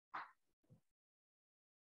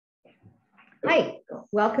Hi,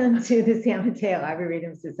 welcome to the San Mateo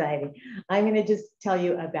Arboretum Society. I'm going to just tell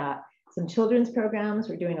you about some children's programs.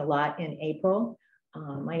 We're doing a lot in April.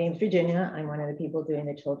 My name's Virginia. I'm one of the people doing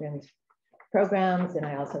the children's programs, and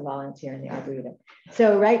I also volunteer in the Arboretum.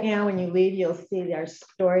 So right now, when you leave, you'll see our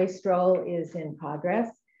story stroll is in progress.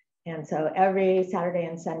 And so every Saturday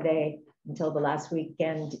and Sunday until the last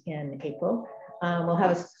weekend in April, we'll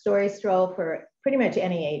have a story stroll for pretty much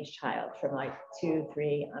any age child from like 2,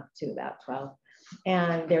 3 up to about 12.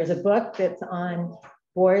 And there's a book that's on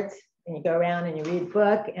boards, and you go around and you read the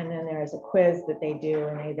book, and then there's a quiz that they do,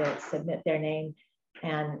 and they either submit their name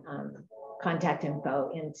and contact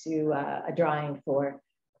info into a drawing for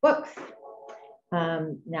books.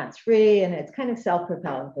 That's free, and it's kind of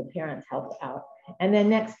self-propelled. The parents help out. And then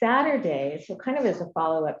next Saturday, so kind of as a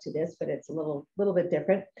follow-up to this, but it's a little bit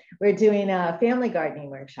different, we're doing a family gardening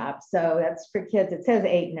workshop. So that's for kids. It says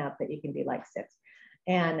 8 and up, but you can be like 6.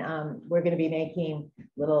 And we're going to be making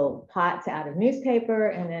little pots out of newspaper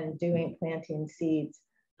and then planting seeds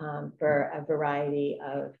for a variety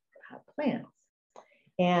of plants.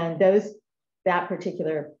 And that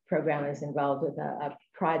particular program is involved with a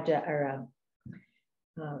project, or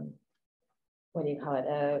what do you call it?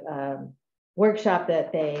 A workshop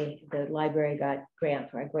that the library got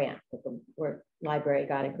the library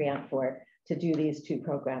got a grant for to do these 2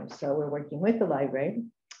 programs. So we're working with the library.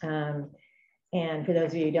 And for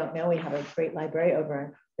those of you who don't know, we have a great library over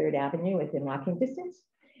on 3rd Avenue within walking distance.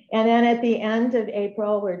 And then at the end of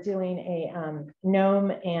April, we're doing a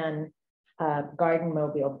gnome and garden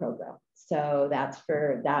mobile program. So that's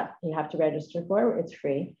for that you have to register for. It's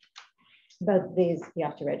free. But these you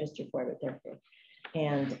have to register for, but they're free.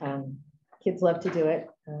 And kids love to do it.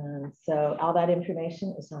 So all that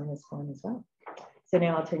information is on this form as well. So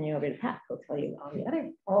now I'll turn you over to Pat, who'll tell you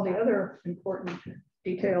all the other important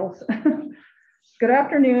details. Good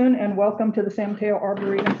afternoon and welcome to the San Mateo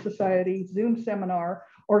Arboretum Society Zoom seminar,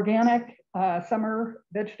 Organic Summer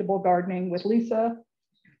Vegetable Gardening with Lisa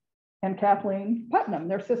and Kathleen Putnam.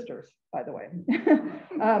 They're sisters, by the way.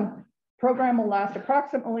 Program will last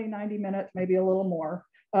approximately 90 minutes, maybe a little more.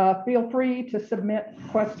 Feel free to submit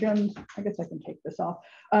questions. I guess I can take this off.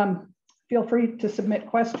 Feel free to submit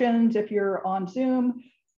questions if you're on Zoom.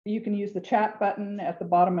 You can use the chat button at the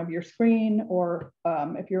bottom of your screen, or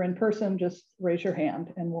if you're in person, just raise your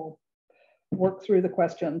hand and we'll work through the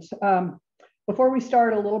questions. Before we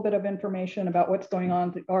start, a little bit of information about what's going on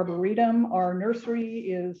at the Arboretum. Our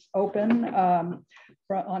nursery is open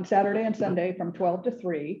on Saturday and Sunday from 12 to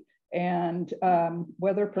 3. And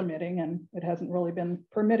weather permitting, and it hasn't really been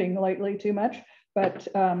permitting lately too much, but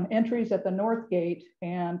entries at the north gate,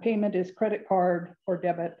 and payment is credit card or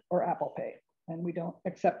debit or Apple Pay, and we don't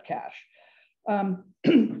accept cash.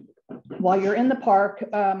 While you're in the park,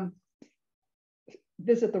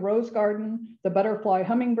 visit the Rose Garden, the Butterfly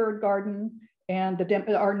Hummingbird Garden, and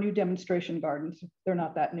our new demonstration gardens. They're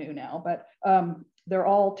not that new now, but they're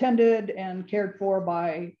all tended and cared for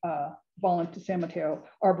by San Mateo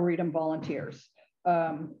Arboretum volunteers.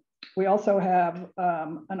 We also have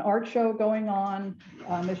an art show going on.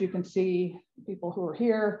 As you can see, people who are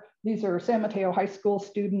here, these are San Mateo High School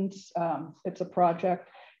students. It's a project,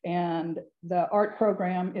 and the art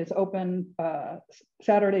program is open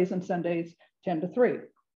Saturdays and Sundays, 10 to 3.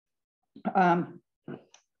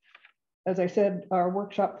 As I said, our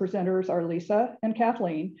workshop presenters are Lisa and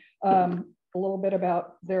Kathleen. A little bit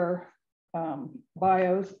about their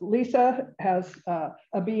bios. Lisa has a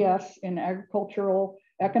BS in agricultural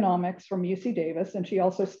economics from UC Davis, and she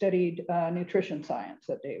also studied nutrition science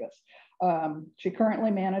at Davis. She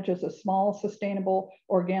currently manages a small, sustainable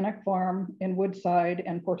organic farm in Woodside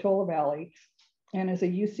and Portola Valley, and is a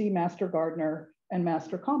UC Master Gardener and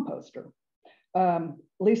Master Composter.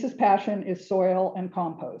 Lisa's passion is soil and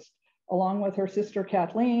compost. Along with her sister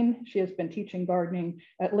Kathleen, she has been teaching gardening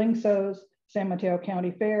at Lingso's, San Mateo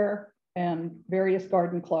County Fair, and various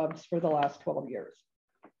garden clubs for the last 12 years.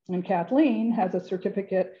 And Kathleen has a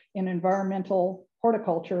certificate in environmental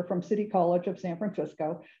horticulture from City College of San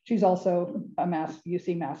Francisco. She's also a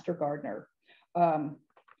UC Master Gardener.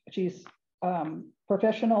 She's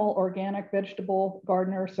professional organic vegetable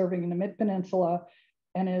gardener serving in the Mid-Peninsula,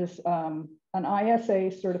 and is an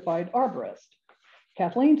ISA Certified Arborist.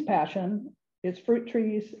 Kathleen's passion is fruit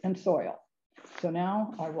trees and soil. So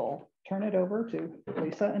now I will turn it over to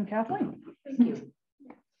Lisa and Kathleen. Thank you.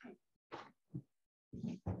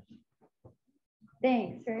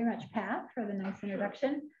 Thanks very much, Pat, for the nice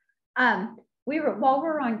introduction. While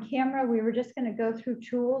we're on camera, we were just going to go through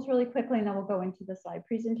tools really quickly, and then we'll go into the slide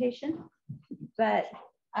presentation. But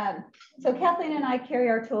so Kathleen and I carry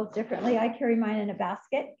our tools differently. I carry mine in a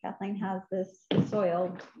basket. Kathleen has this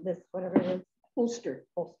soil, this whatever it is, holster.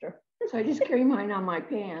 holster. So I just carry mine on my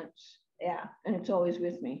pants. Yeah. And it's always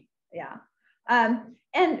with me. Yeah.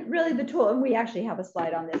 And really the tool, and we actually have a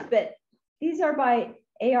slide on this, but these are by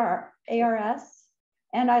ARS.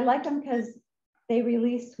 And I like them because they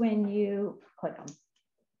release when you click them.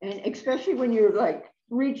 And especially when you're like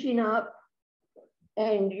reaching up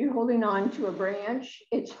and you're holding on to a branch,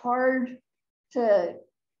 it's hard to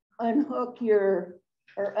unhook or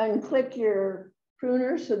unclick your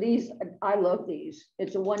pruner. So these, I love these.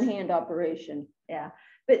 It's a one-hand operation. Yeah,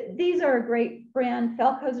 but these are a great brand.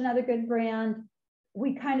 Felco's another good brand.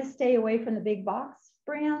 We kind of stay away from the big box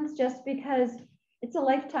brands just because it's a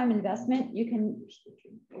lifetime investment. You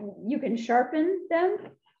can sharpen them.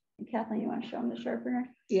 Kathleen, you want to show them the sharpener?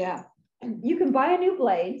 Yeah. You can buy a new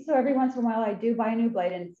blade. So every once in a while I do buy a new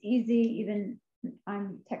blade and it's easy. Even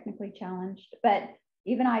I'm technically challenged, but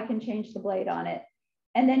even I can change the blade on it.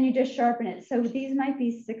 And then you just sharpen it. So these might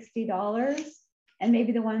be $60 and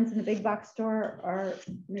maybe the ones in the big box store are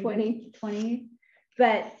 20,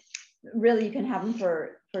 but really you can have them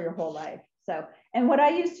for your whole life. So, and what I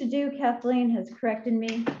used to do, Kathleen has corrected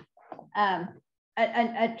me,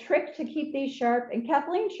 a trick to keep these sharp, and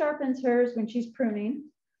Kathleen sharpens hers when she's pruning.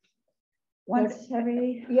 Once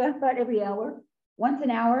about every hour. Once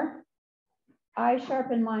an hour. I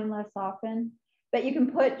sharpen mine less often, but you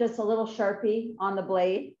can put just a little Sharpie on the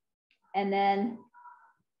blade and then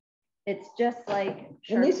it's just like sharpening.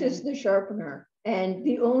 And this is the sharpener. And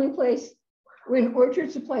the only place when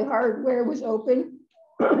Orchard Supply Hardware was open,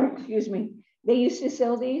 excuse me, they used to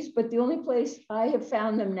sell these, but the only place I have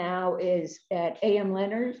found them now is at A.M.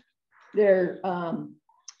 Leonard's. Their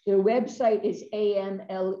website is amleo.com,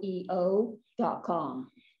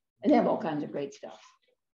 and they have all kinds of great stuff.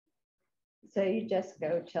 So you just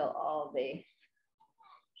go till all the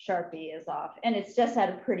Sharpie is off, and it's just at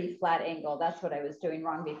a pretty flat angle. That's what I was doing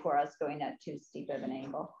wrong before. I was going at too steep of an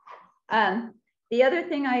angle. The other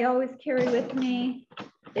thing I always carry with me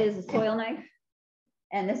is a soil knife.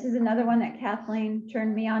 And this is another one that Kathleen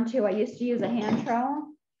turned me on to. I used to use a hand trowel.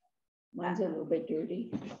 Mine's a little bit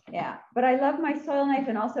dirty. Yeah, but I love my soil knife,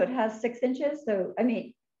 and also it has 6 inches. So, I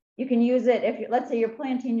mean, you can use it if you, let's say you're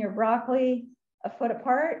planting your broccoli a foot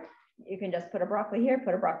apart, you can just put a broccoli here,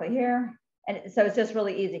 put a broccoli here. And so it's just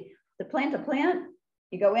really easy. To plant a plant,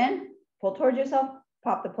 you go in, pull towards yourself,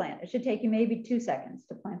 pop the plant. It should take you maybe 2 seconds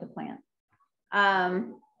to plant a plant.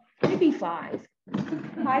 Maybe 5.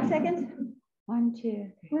 5 seconds? 1,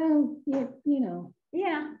 2. Well, yeah, you know.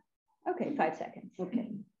 Yeah. Okay, 5 seconds.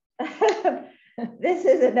 Okay. This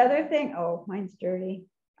is another thing. Oh, mine's dirty.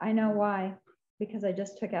 I know why, because I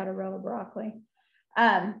just took out a row of broccoli.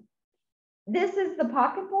 This is the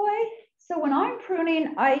pocket boy. So when I'm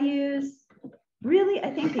pruning, I use really,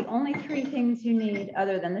 I think the only 3 things you need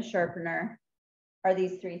other than the sharpener are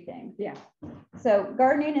these 3 things. Yeah. So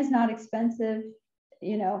gardening is not expensive.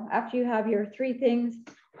 You know, after you have your 3 things,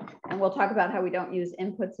 and we'll talk about how we don't use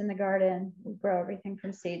inputs in the garden. We grow everything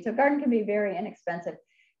from seed. So garden can be very inexpensive.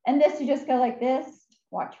 And this, you just go like this,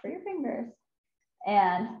 watch for your fingers,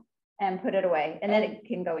 and put it away. And then it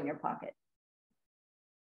can go in your pocket.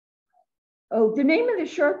 Oh, the name of the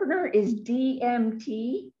sharpener is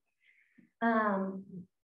DMT. And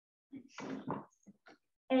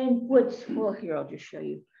well, here, I'll just show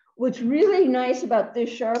you. What's really nice about this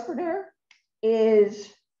sharpener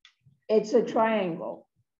is it's a triangle.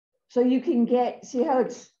 So you can see how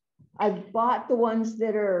I've bought the ones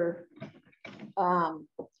that are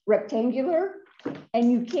rectangular,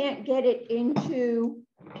 and you can't get it into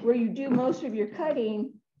where you do most of your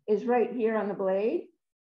cutting is right here on the blade.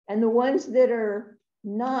 And the ones that are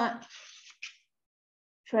not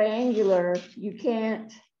triangular, you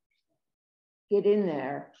can't get in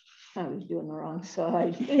there. I was doing the wrong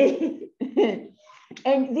side.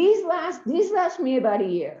 And these last me about a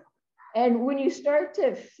year. And when you start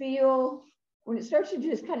to feel, when it starts to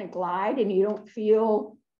just kind of glide and you don't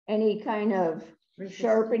feel any kind of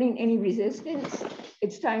sharpening, any resistance,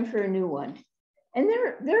 it's time for a new one. And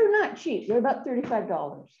they're not cheap. They're about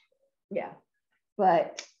 $35. Yeah.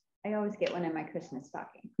 But I always get one in my Christmas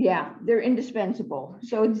stocking. Yeah, they're indispensable.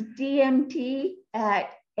 So it's DMT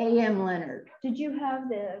at A.M. Leonard. Did you have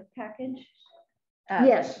the package?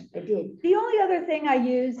 Yes, I did. The only other thing I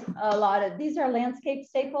use a lot of, these are landscape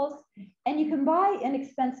staples, and you can buy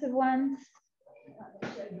inexpensive ones.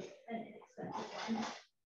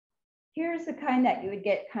 Here's the kind that you would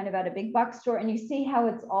get kind of at a big box store, and you see how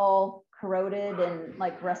it's all corroded and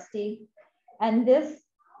like rusty. And this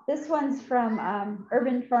one's from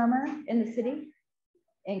Urban Farmer in the city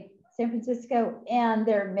in San Francisco, and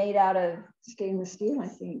they're made out of stainless steel, I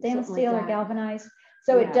think. Stainless steel or galvanized,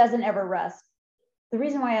 so it doesn't ever rust. the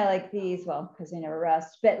reason why I like these, well, because they never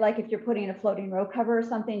rust, but like if you're putting a floating row cover or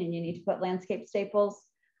something and you need to put landscape staples,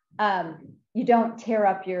 you don't tear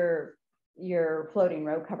up your floating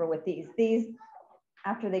row cover with these. These,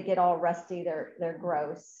 after they get all rusty, they're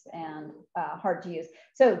gross and hard to use.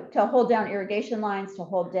 So to hold down irrigation lines, to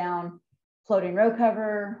hold down floating row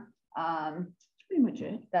cover, That's pretty much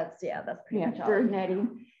it. that's pretty much all. Bird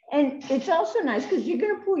netting. And it's also nice because you're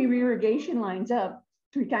going to pull your irrigation lines up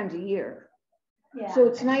 3 times a year. Yeah. So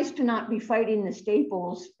it's nice to not be fighting the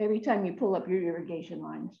staples every time you pull up your irrigation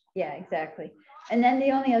lines. Yeah, exactly. And then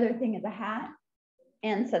the only other thing is a hat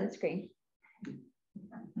and sunscreen.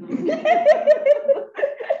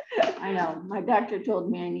 I know. My doctor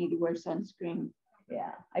told me I need to wear sunscreen.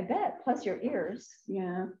 Yeah, I bet. Plus your ears.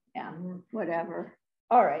 Yeah. Yeah. Whatever.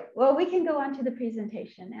 All right. Well, we can go on to the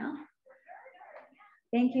presentation now.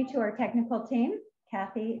 Thank you to our technical team,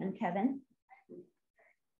 Kathy and Kevin.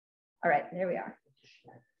 All right, there we are.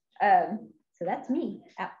 So that's me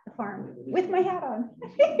at the farm with my hat on.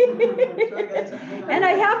 And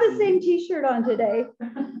I have the same t-shirt on today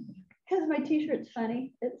because my t-shirt's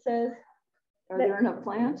funny. It says, Are there enough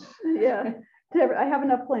plants? yeah, I have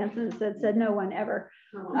enough plants, and it said no one ever.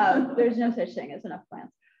 There's no such thing as enough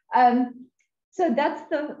plants. So that's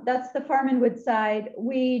the farm in Woodside.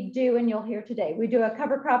 We do, and you'll hear today, we do a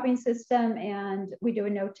cover cropping system and we do a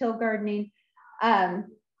no-till gardening.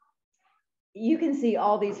 You can see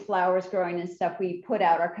all these flowers growing and stuff. We put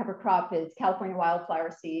out, our cover crop is California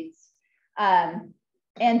wildflower seeds.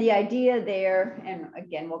 And the idea there, and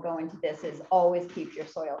again, we'll go into this, is always keep your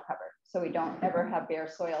soil covered. So we don't ever have bare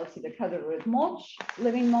soil. It's either covered with mulch,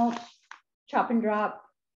 living mulch, chop and drop.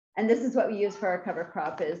 And this is what we use for our cover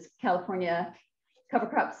crop, is California cover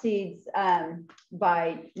crop seeds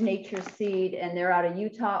by Nature Seed, and they're out of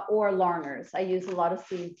Utah, or Larner's. I use a lot of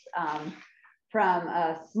seeds from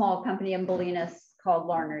a small company in Bolinas called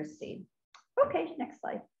Larner's Seed. Okay, next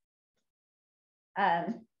slide. I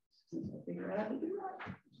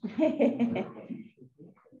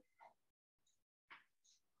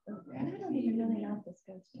don't even really know if this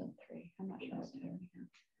goes till 3. I'm not sure what's happening here.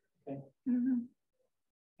 Okay.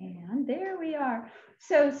 And there we are.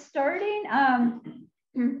 So starting,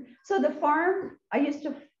 so the farm, I used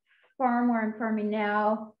to farm where I'm farming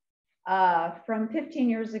now from 15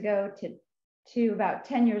 years ago to about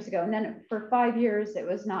 10 years ago. And then for 5 years, it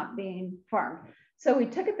was not being farmed. So we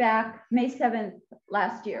took it back May 7th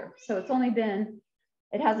last year. So it's only been,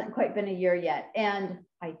 it hasn't quite been a year yet. And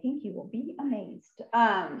I think you will be amazed.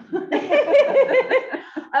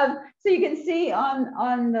 So you can see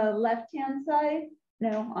on the left-hand side,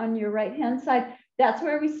 no, on your right-hand side, that's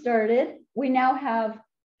where we started. We now have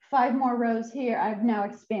 5 more rows here. I've now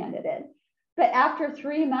expanded it. But after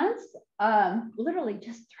 3 months, literally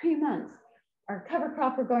just 3 months, our cover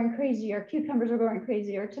crop are going crazy, our cucumbers are going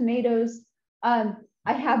crazy, our tomatoes. I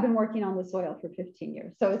have been working on the soil for 15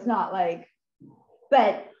 years. So it's not like,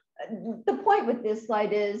 but the point with this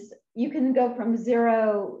slide is you can go from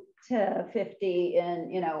 0 to 50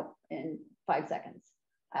 in 5 seconds.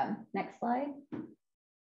 Next slide.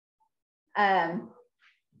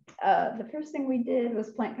 The first thing we did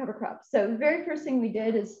was plant cover crops. So the very first thing we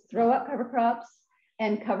did is throw up cover crops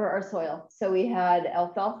and cover our soil. So we had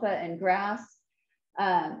alfalfa and grass.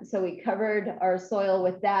 So we covered our soil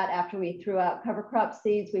with that. After we threw out cover crop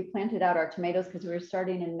seeds, we planted out our tomatoes because we were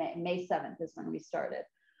starting in May 7th is when we started.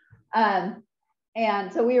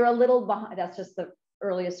 And so we were a little behind. That's just the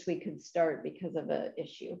earliest we could start because of an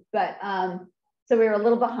issue. But so we were a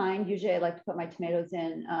little behind. Usually I like to put my tomatoes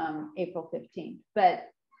in April 15th, but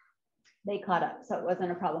they caught up, so it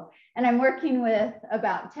wasn't a problem. And I'm working with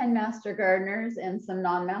about 10 master gardeners and some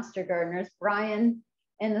non-master gardeners. Brian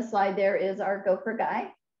in the slide there is our gopher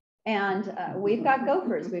guy. And we've got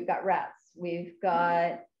gophers, we've got rats, we've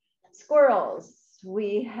got squirrels,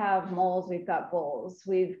 we have moles, we've got voles,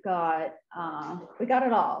 we got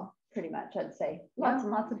it all pretty much, I'd say. Lots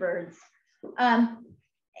and lots of birds.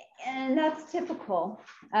 And that's typical.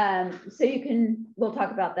 So you can, we'll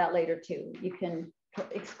talk about that later too. You can,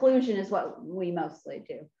 exclusion is what we mostly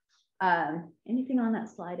do. Anything on that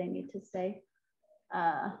slide I need to say?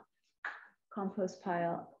 Compost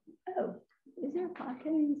pile. Oh, is there a pile?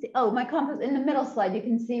 Can you see? Oh, my compost, in the middle slide, you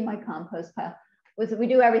can see my compost pile. We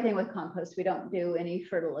do everything with compost. We don't do any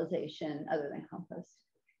fertilization other than compost.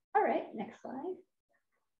 All right, next slide.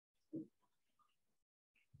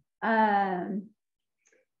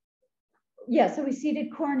 Yeah, so we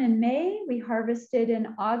seeded corn in May, we harvested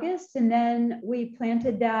in August, and then we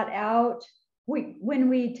planted that out. When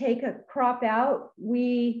we take a crop out,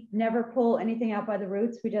 we never pull anything out by the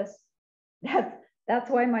roots. We just, that's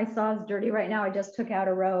why my saw is dirty right now. I just took out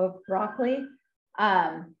a row of broccoli.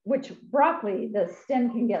 which broccoli, the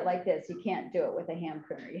stem can get like this. You can't do it with a hand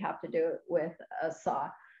pruner. You have to do it with a saw.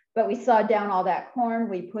 But we sawed down all that corn.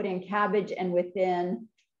 We put in cabbage, and within,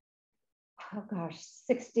 oh gosh,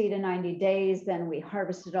 60 to 90 days, then we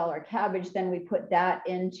harvested all our cabbage. Then we put that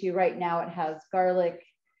into, right now it has garlic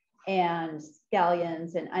and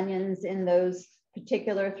scallions and onions in those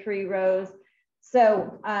particular 3 rows.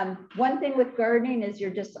 So one thing with gardening is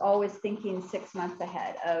you're just always thinking 6 months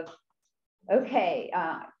ahead of, okay,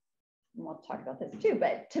 we'll talk about this too,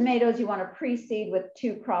 but tomatoes, you want to pre-seed with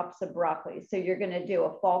 2 crops of broccoli. So you're going to do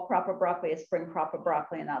a fall crop of broccoli, a spring crop of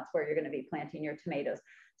broccoli, and that's where you're going to be planting your tomatoes.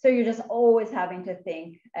 So you're just always having to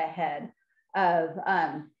think ahead of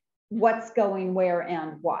what's going where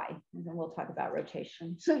and why. And then we'll talk about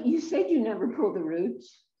rotation. So you said you never pull the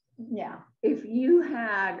roots. Yeah. If you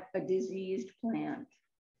had a diseased plant,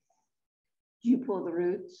 do you pull the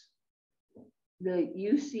roots? The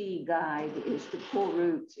UC guide is to pull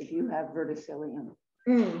roots if you have verticillium.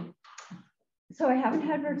 So I haven't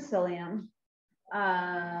had verticillium.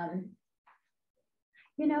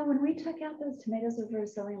 You know, when we took out those tomatoes with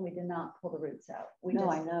verticillium, we did not pull the roots out.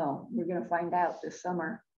 I know. We're going to find out this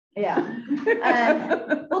summer. Yeah.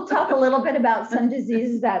 We'll talk a little bit about some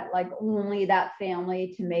diseases that like only that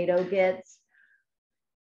family tomato gets.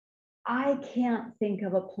 I can't think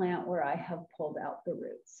of a plant where I have pulled out the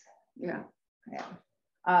roots. Yeah.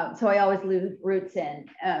 Yeah. So I always leave roots in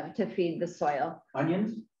to feed the soil.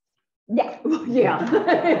 Onions? Yeah. Yeah.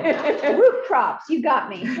 Root crops, you got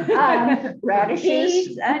me. Radishes,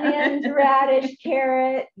 Beets, onions, radish,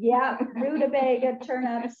 carrot, yeah, rutabaga,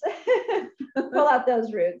 turnips. Pull out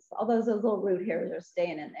those roots. Although those little root hairs are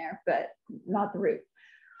staying in there, but not the root.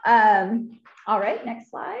 All right,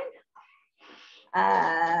 next slide.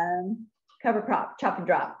 Cover crop, chop and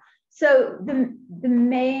drop. So the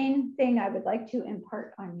main thing I would like to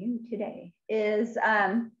impart on you today is,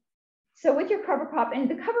 so with your cover crop, and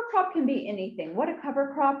the cover crop can be anything. What a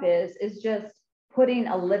cover crop is just putting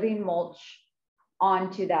a living mulch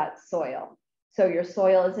onto that soil. So your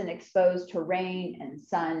soil isn't exposed to rain and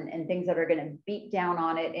sun and things that are going to beat down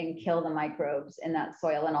on it and kill the microbes in that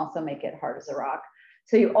soil and also make it hard as a rock.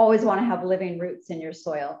 So you always want to have living roots in your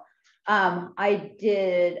soil. I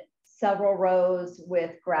did several rows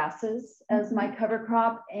with grasses as my cover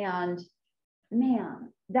crop, and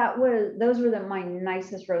man, those were my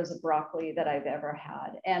nicest rows of broccoli that I've ever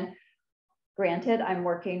had. And granted, I'm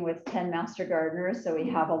working with 10 master gardeners, so we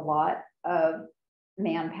have a lot of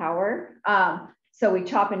manpower. So we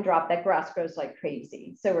chop and drop. That grass grows like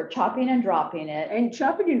crazy. So we're chopping and dropping it. And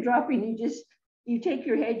chopping and dropping, you take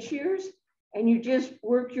your head shears and you just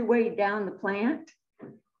work your way down the plant,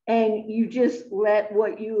 and you just let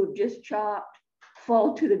what you have just chopped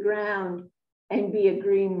fall to the ground and be a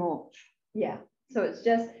green mulch. Yeah. So it's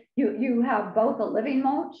just, you have both a living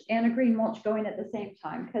mulch and a green mulch going at the same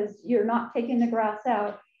time, because you're not taking the grass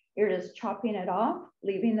out. You're just chopping it off,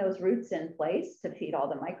 leaving those roots in place to feed all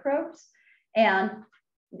the microbes. And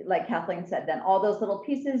like Kathleen said, then all those little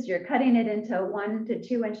pieces, you're cutting it into 1 to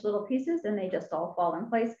 2 inch little pieces, and they just all fall in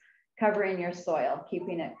place, covering your soil,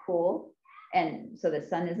 keeping it cool. And so the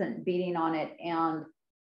sun isn't beating on it and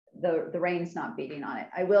the rain's not beating on it.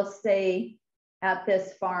 I will say at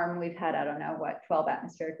this farm, we've had, I don't know what, 12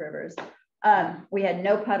 atmospheric rivers. We had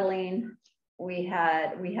no puddling. We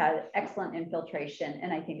had excellent infiltration.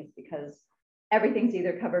 And I think it's because everything's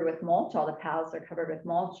either covered with mulch, all the paths are covered with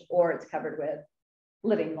mulch, or it's covered with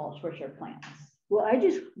living mulch, which are plants. Well, I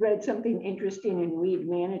just read something interesting in weed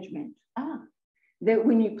management. That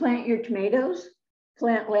when you plant your tomatoes,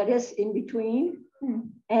 plant lettuce in between,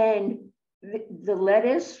 and the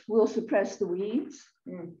lettuce will suppress the weeds,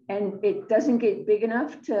 and it doesn't get big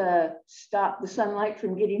enough to stop the sunlight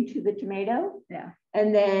from getting to the tomato. Yeah.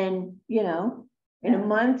 And then, you know, in a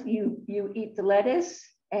month, you eat the lettuce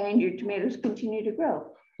and your tomatoes continue to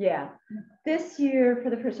grow. Yeah. This year, for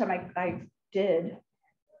the first time, I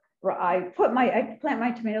plant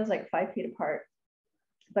my tomatoes like 5 feet apart,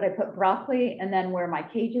 but I put broccoli, and then where my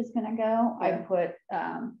cage is going to go, I put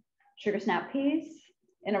sugar snap peas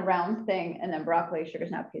in a round thing, and then broccoli, sugar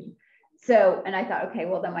snap peas. So, and I thought, okay,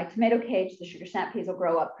 well then my tomato cage, the sugar snap peas will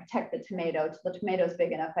grow up, protect the tomato till the tomato's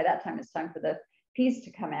big enough. By that time, it's time for the peas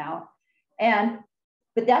to come out.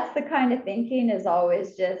 But that's the kind of thinking, is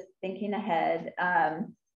always just thinking ahead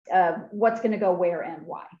of what's going to go where and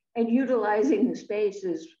why. And utilizing the space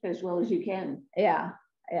as well as you can. Yeah,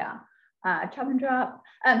 yeah. Chop and drop.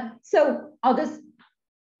 So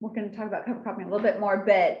we're going to talk about cover cropping a little bit more,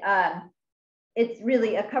 but it's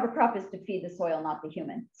really a cover crop is to feed the soil, not the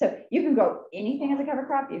human. So you can grow anything as a cover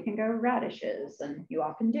crop. You can grow radishes, and you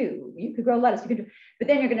often do. You could grow lettuce, you could do, but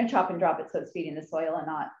then you're going to chop and drop it so it's feeding the soil and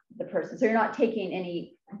not the person. So you're not taking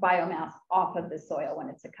any biomass off of the soil when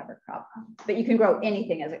it's a cover crop. But you can grow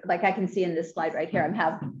anything as like I can see in this slide right here. I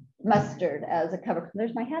have mustard as a cover crop.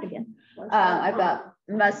 There's my hat again. I've got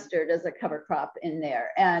mustard as a cover crop in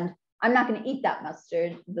there, and I'm not going to eat that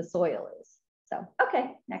mustard. The soil is. So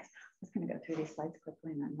okay, next. I'm just going to go through these slides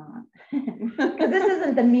quickly, and I'm not, because this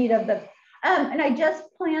isn't the meat of the, and I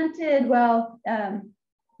just planted, well,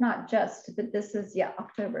 not just, but this is, yeah,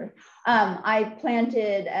 October. I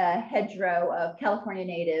planted a hedgerow of California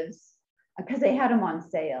natives because they had them on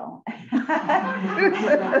sale. They had them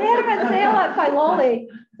on sale at Filoli.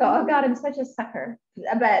 So, oh God, I'm such a sucker.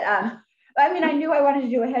 But I mean, I knew I wanted to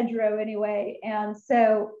do a hedgerow anyway. And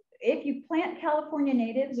so if you plant California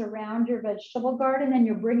natives around your vegetable garden, then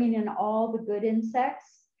you're bringing in all the good insects.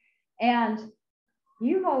 And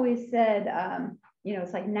you've always said, you know,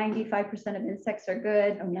 it's like 95% of insects are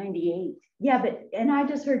good. Oh, 98. Yeah, but, and I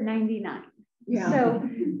just heard 99. Yeah. So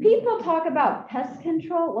people talk about pest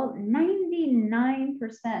control. Well,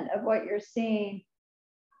 99% of what you're seeing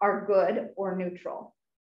are good or neutral.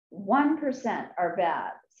 1% are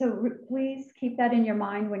bad. So please keep that in your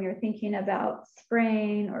mind when you're thinking about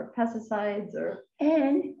spraying or pesticides or.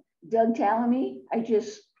 And Doug Tallamy, I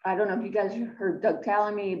don't know if you guys have heard Doug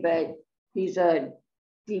Tallamy, but he's a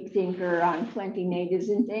deep thinker on planting natives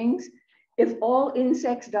and things. If all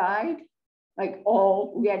insects died, like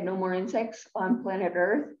we had no more insects on planet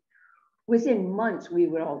Earth, within months we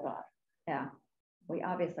would all die. Yeah, we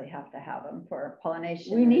obviously have to have them for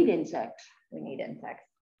pollination. We need insects. We need insects.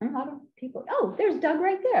 A lot of people. Oh, there's Doug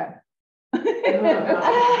right there.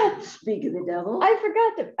 Speak of the devil. I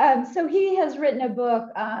forgot to. So he has written a book,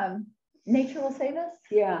 Nature Will Save Us.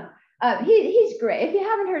 Yeah. He's great. If you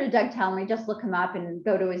haven't heard of Doug Tallamy, just look him up and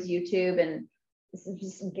go to his YouTube and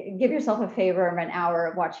just give yourself a favor of an hour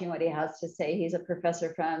of watching what he has to say. He's a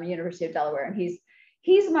professor from University of Delaware, and he's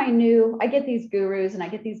my new, I get these gurus and I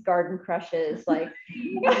get these garden crushes. Like,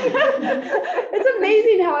 it's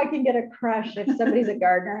amazing how I can get a crush if somebody's a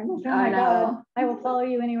gardener. I'm like, oh my God, I will follow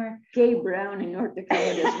you anywhere. Gabe Brown in North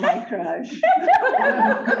Dakota is my crush.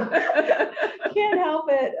 Can't help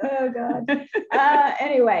it. Oh God.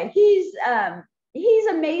 Anyway, he's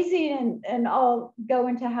amazing, and I'll go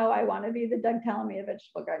into how I want to be the Doug Tallamy of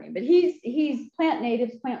vegetable gardening. But he's plant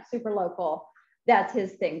natives, plant super local. That's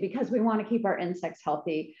his thing, because we want to keep our insects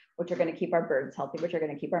healthy, which are going to keep our birds healthy, which are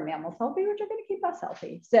going to keep our mammals healthy, which are going to keep us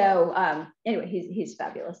healthy. So anyway, he's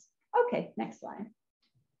fabulous. Okay, next slide.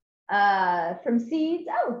 From seeds.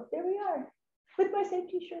 Oh, there we are with my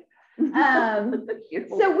safety shirt.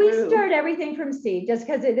 So we start everything from seed, just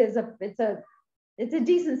because it's a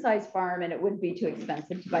decent sized farm, and it wouldn't be too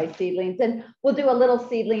expensive to buy seedlings. And we'll do a little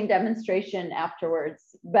seedling demonstration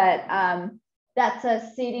afterwards. But that's a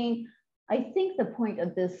seeding. I think the point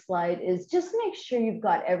of this slide is just make sure you've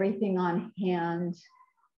got everything on hand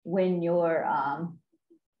when you're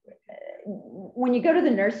when you go to the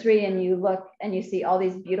nursery and you look and you see all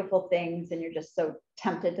these beautiful things and you're just so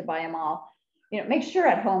tempted to buy them all. You know, make sure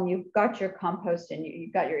at home you've got your compost and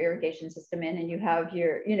you've got your irrigation system in, and you have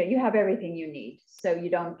your, you have everything you need. So you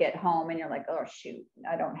don't get home and you're like, oh shoot,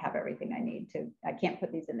 I don't have everything I need to, I can't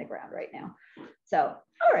put these in the ground right now. So,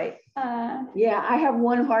 all right. Yeah, I have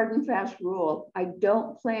one hard and fast rule. I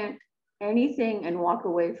don't plant anything and walk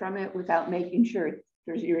away from it without making sure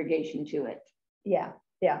there's irrigation to it. Yeah.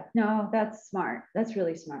 No, that's smart. That's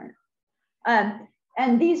really smart.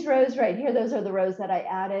 And these rows right here, those are the rows that I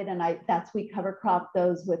added, and we cover crop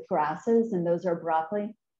those with grasses, and those are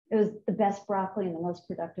broccoli. It was the best broccoli and the most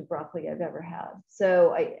productive broccoli I've ever had.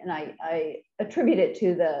 So I attribute it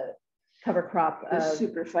to the cover crop of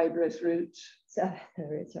super fibrous roots. So the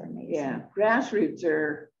roots are amazing. Yeah, grass roots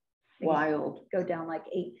are wild. Go down like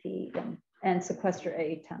 8 feet and sequester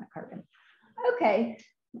a ton of carbon. Okay,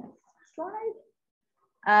 next slide.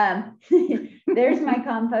 There's my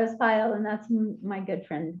compost pile, and that's my good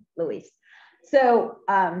friend Louise. So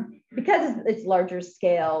because it's larger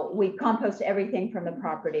scale, we compost everything from the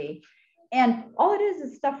property, and all it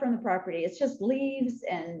is stuff from the property. It's just leaves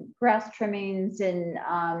and grass trimmings, and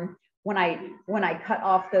when I cut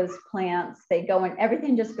off those plants, they go in,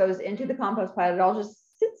 everything just goes into the compost pile. It all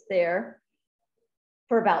just sits there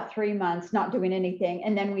for about 3 months, not doing anything.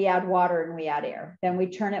 And then we add water and we add air. Then we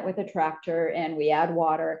turn it with a tractor and we add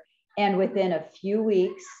water. And within a few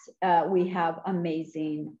weeks, we have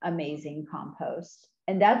amazing, amazing compost.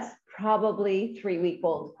 And that's probably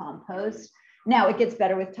 3-week-old compost. Now it gets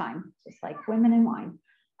better with time, just like women and wine.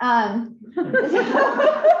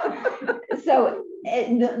 So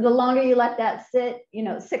the longer you let that sit,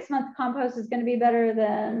 6-month compost is going to be better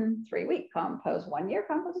than 3-week compost. 1-year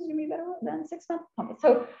compost is going to be better than 6-month compost.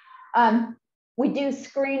 So we do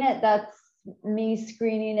screen it. That's me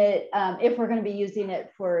screening it if we're going to be using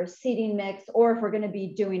it for seeding mix, or if we're going to be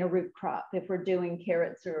doing a root crop, if we're doing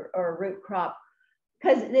carrots or a root crop,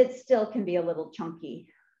 because it still can be a little chunky.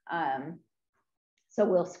 So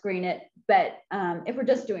we'll screen it. But if we're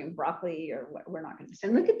just doing broccoli or what, we're not going to.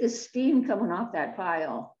 And look at the steam coming off that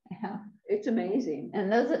pile. Yeah. It's amazing.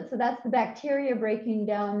 And so that's the bacteria breaking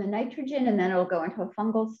down the nitrogen, and then it'll go into a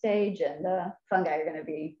fungal stage, and the fungi are going to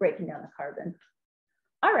be breaking down the carbon.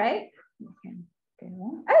 All right.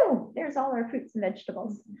 Oh, there's all our fruits and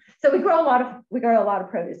vegetables. So we grow a lot of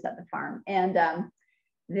produce at the farm, and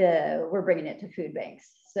we're bringing it to food banks.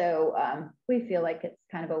 So we feel like it's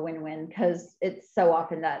kind of a win-win, because it's so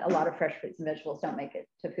often that a lot of fresh fruits and vegetables don't make it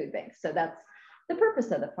to food banks. So that's the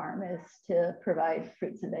purpose of the farm, is to provide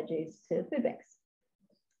fruits and veggies to food banks.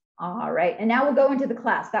 All right, and now we'll go into the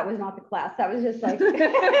class. That was not the class. That was just like,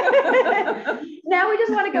 now we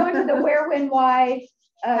just want to go into the where, when, why.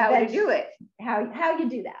 How to do it. How you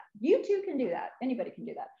do that. You too can do that. Anybody can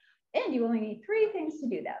do that. And you only need 3 things to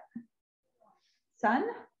do that: sun,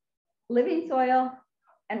 living soil,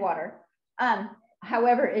 and water.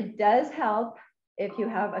 However, it does help if you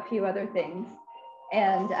have a few other things.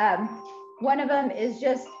 And one of them is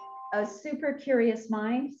just a super curious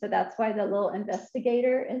mind. So that's why the little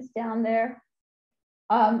investigator is down there.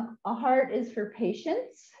 A heart is for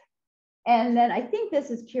patience. And then I think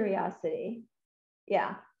this is curiosity.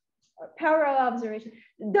 Yeah, power of observation.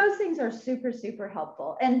 Those things are super, super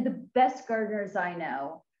helpful. And the best gardeners I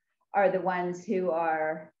know are the ones who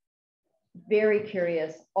are very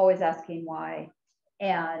curious, always asking why,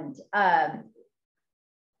 and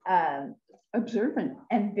Observant.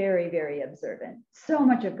 And very, very observant. So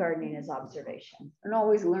much of gardening is observation. And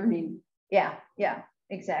always learning. Yeah,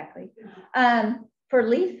 exactly. For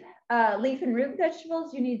leaf and root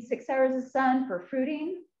vegetables, you need 6 hours of sun. For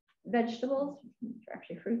fruiting vegetables,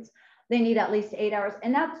 actually fruits, they need at least 8 hours.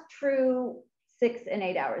 And that's true 6 and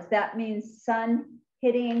 8 hours. That means sun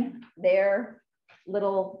hitting their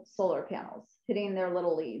little solar panels, hitting their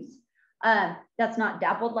little leaves. That's not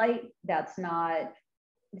dappled light. That's not,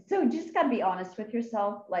 so you just got to be honest with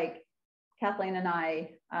yourself. Like Kathleen and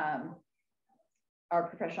I are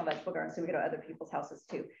professional vegetable gardeners, so we go to other people's houses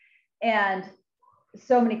too. And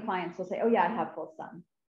so many clients will say, oh yeah, I have full sun.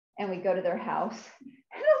 And we go to their house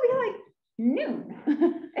and it'll be like noon.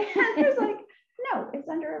 And there's like, no, it's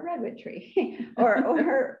under a redwood tree or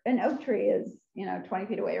an oak tree is, 20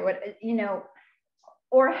 feet away or what,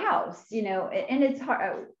 or a house, and it's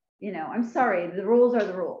hard, I'm sorry, the rules are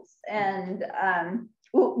the rules. And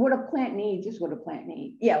what a plant needs is what a plant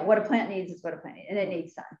needs. Yeah, what a plant needs is what a plant needs. And it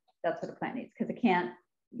needs sun. That's what a plant needs, because it can't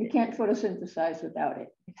photosynthesize without it.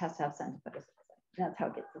 It has to have sun to photosynthesize. That's how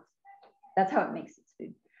it gets its, that's how it makes its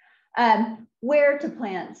food. Where to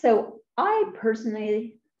plant. So I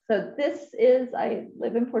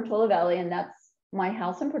live in Portola Valley, and that's my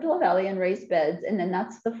house in Portola Valley and raised beds. And then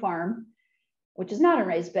that's the farm, which is not in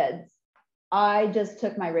raised beds. I just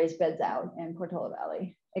took my raised beds out in Portola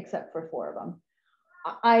Valley, except for 4 of them.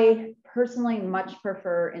 I personally much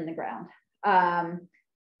prefer in the ground.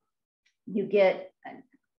 You get, I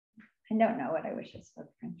don't know what, I wish I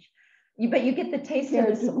spoke French. But you get the taste of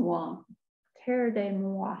the terre de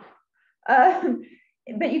moi.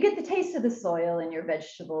 But you get the taste of the soil in your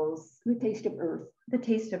vegetables. The taste of earth. The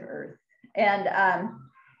taste of earth. And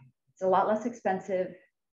it's a lot less expensive,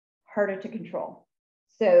 harder to control.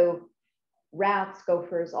 So rats,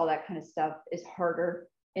 gophers, all that kind of stuff is harder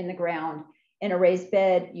in the ground. In a raised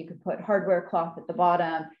bed, you can put hardware cloth at the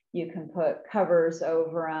bottom. You can put covers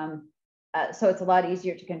over them. So it's a lot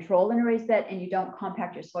easier to control in a raised bed, and you don't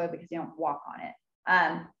compact your soil because you don't walk on it.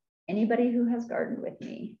 Anybody who has gardened with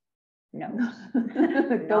me knows.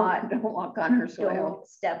 Don't walk on her soil. Don't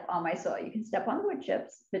step on my soil. You can step on the wood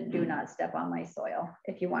chips, but do not step on my soil.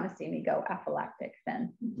 If you want to see me go aphylactic,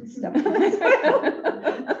 then step on my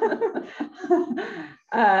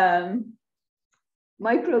soil.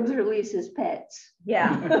 Microbes are Lisa's pets. Yeah.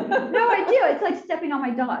 No, I do. It's like stepping on my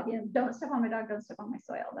dog. Don't step on my dog, don't step on my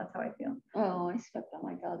soil. That's how I feel. Oh, I stepped on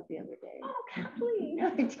my dog the other day. Oh, Kathleen. I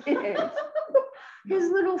did. His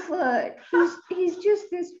little foot. He's just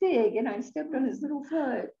this big, and I stepped on his little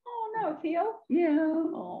foot. Oh no, Theo. Yeah.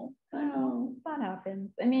 Oh, that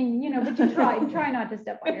happens. I mean, but you try not to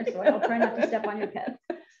step on your soil. Try not to step on your pets.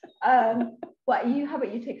 How about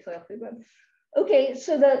you take soil food webs? Okay,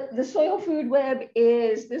 so the soil food web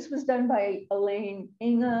this was done by Elaine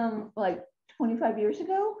Ingham like 25 years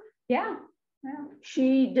ago. Yeah. Yeah.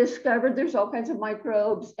 She discovered there's all kinds of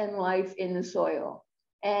microbes and life in the soil,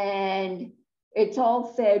 and it's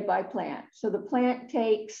all fed by plants. So the plant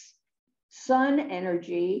takes sun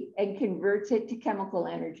energy and converts it to chemical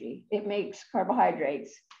energy. It makes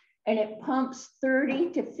carbohydrates, and it pumps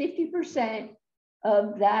 30 to 50%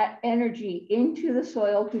 of that energy into the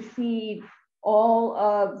soil to feed all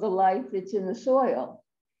of the life that's in the soil.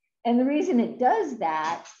 And the reason it does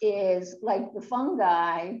that is, like the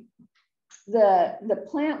fungi, the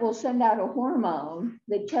plant will send out a hormone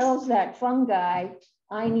that tells that fungi,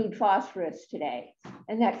 I need phosphorus today.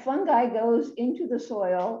 And that fungi goes into the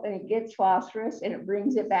soil and it gets phosphorus and it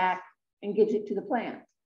brings it back and gives it to the plant.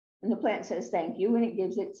 And the plant says, thank you, and it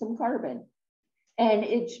gives it some carbon. And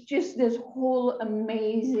it's just this whole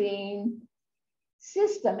amazing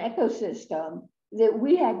system, ecosystem, that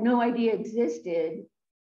we had no idea existed,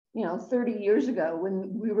 30 years ago,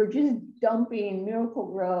 when we were just dumping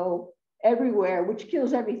Miracle-Gro everywhere, which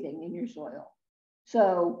kills everything in your soil.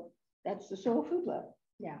 So that's the soil food web.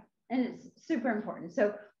 Yeah, and it's super important.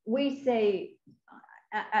 So we say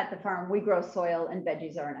at the farm, we grow soil and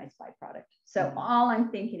veggies are a nice byproduct. So all I'm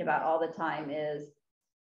thinking about all the time is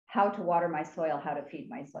how to water my soil, how to feed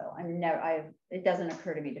my soil. It doesn't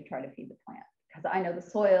occur to me to try to feed the plant, because I know the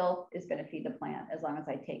soil is going to feed the plant as long as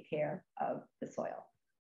I take care of the soil.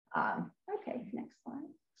 Okay, next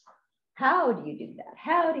slide. How do you do that?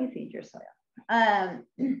 How do you feed your soil?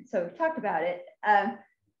 So we've talked about it.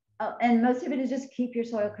 And most of it is just keep your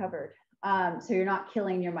soil covered. So you're not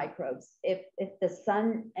killing your microbes. If the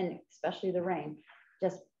sun, and especially the rain,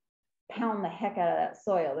 just pound the heck out of that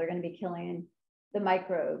soil, they're going to be killing the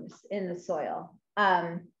microbes in the soil.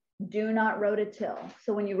 Do not rototill.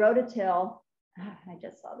 So when you rototill, I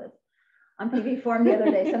just saw this on PV Forum the other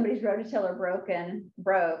day, somebody's rototiller broke, and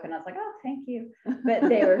I was like, oh, thank you. But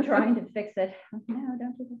they were trying to fix it. No,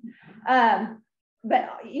 don't do that. But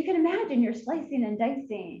you can imagine you're slicing and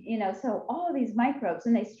dicing, so all these microbes,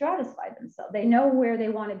 and they stratify themselves. They know where they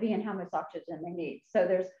want to be and how much oxygen they need. So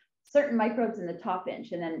there's certain microbes in the top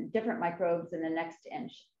inch and then different microbes in the next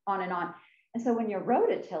inch, on and on. And so when you're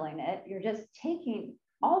rototilling it, you're just taking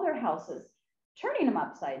all their houses, turning them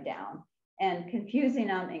upside down, and confusing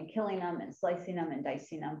them and killing them and slicing them and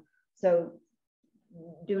dicing them. So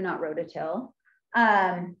do not rototill.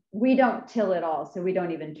 We don't till at all, so we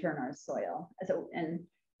don't even turn our soil. So, and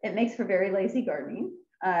it makes for very lazy gardening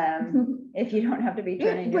if you don't have to be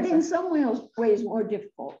turning. But in some ways more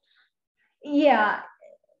difficult. Yeah,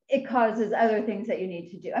 it causes other things that you need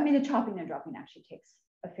to do. I mean, the chopping and dropping actually takes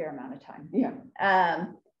a fair amount of time. Yeah.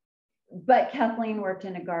 But Kathleen worked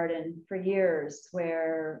in a garden for years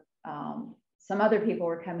where some other people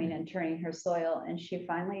were coming and turning her soil, and she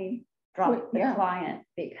finally dropped the client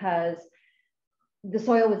because the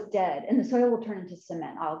soil was dead, and the soil will turn into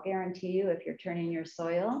cement. I'll guarantee you, if you're turning your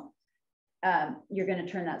soil, you're going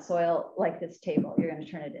to turn that soil like this table. You're going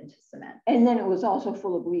to turn it into cement. And then it was also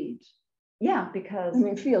full of weeds. Yeah, because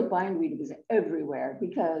field bindweed was everywhere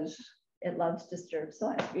because it loves disturbed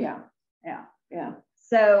soil. Yeah.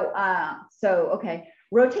 So okay,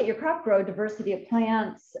 rotate your crop, grow diversity of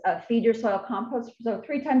plants, feed your soil compost. So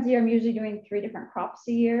 3 times a year, I'm usually doing 3 different crops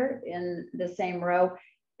a year in the same row.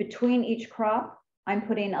 Between each crop, I'm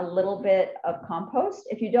putting a little bit of compost.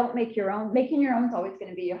 If you don't make your own, making your own is always going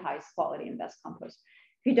to be your highest quality and best compost.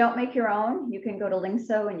 If you don't make your own, you can go to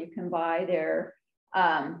Linkso and you can buy their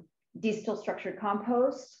distal structured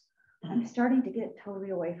compost. I'm starting to get totally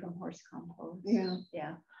away from horse compost.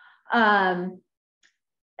 Yeah.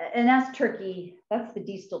 And that's turkey. That's the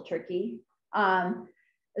distal turkey.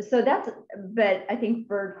 So that's, but I think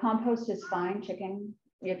bird compost is fine. Chicken,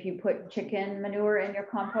 if you put chicken manure in your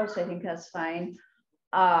compost, I think that's fine.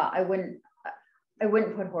 I wouldn't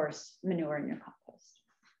put horse manure in your compost.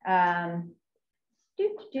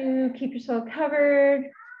 Keep your soil covered,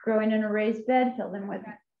 growing in a raised bed, fill them with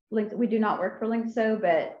Linkso. We do not work for Linkso,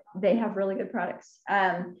 but they have really good products.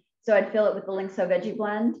 So I'd fill it with the Linkso veggie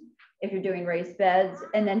blend if you're doing raised beds,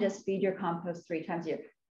 and then just feed your compost 3 times a year.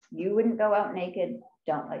 You wouldn't go out naked.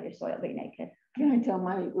 Don't let your soil be naked. Can I tell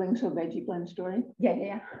my Linkso veggie blend story?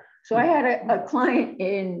 Yeah. So I had a client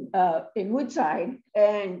in Woodside,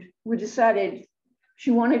 and we decided she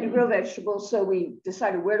wanted to grow vegetables. So we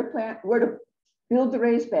decided where to build the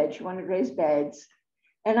raised bed. She wanted raised beds,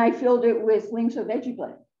 and I filled it with Linkso veggie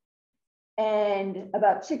blend. And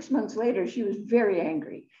about 6 months later, she was very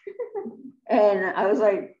angry. And I was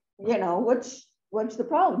like, what's the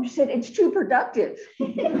problem? She said, it's too productive.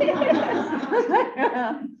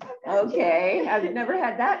 Okay, I've never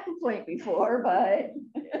had that complaint before, but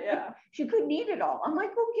she couldn't eat it all. I'm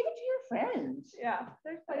like, well, give it to your friends. Yeah,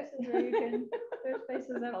 there's places where you can, there's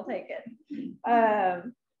places that'll take it.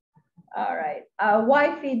 All right,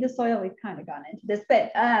 why feed the soil? We've kind of gone into this,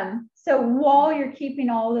 but so while you're keeping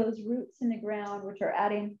all those roots in the ground, which are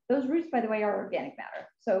adding, those roots, by the way, are organic matter.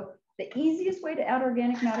 So the easiest way to add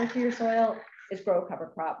organic matter to your soil is grow a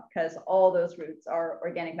cover crop, because all those roots are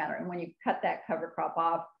organic matter. And when you cut that cover crop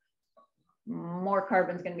off, more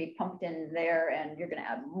carbon is going to be pumped in there, and you're going to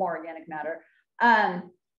add more organic matter.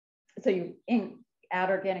 So you add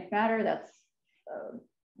organic matter. That's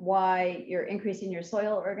why you're increasing your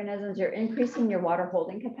soil organisms. You're increasing your water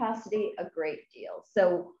holding capacity a great deal.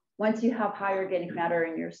 So once you have high organic matter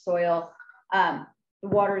in your soil, the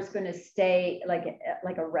water is going to stay like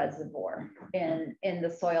a reservoir in the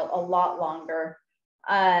soil a lot longer.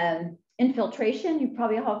 Infiltration, you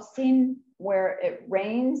probably have seen where it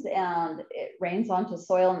rains and it rains onto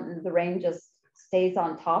soil and the rain just stays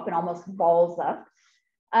on top and almost balls up.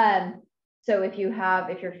 So if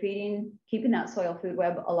you're keeping that soil food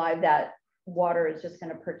web alive, that water is just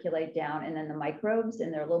going to percolate down, and then the microbes in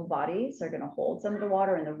their little bodies are going to hold some of the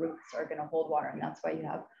water, and the roots are going to hold water. And that's why you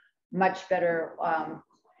have much better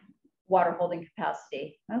water holding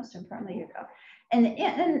capacity. Most importantly, you go. And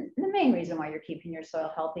the main reason why you're keeping your soil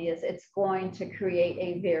healthy is it's going to create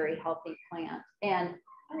a very healthy plant. And,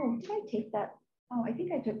 oh, did I take that? Oh, I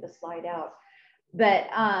think I took the slide out. But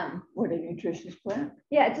what a nutritious plant.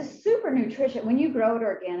 Yeah, it's a super nutritious. When you grow it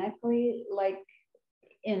organically, like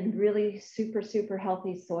in really super, super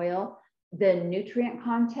healthy soil, the nutrient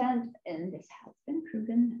content, and this has been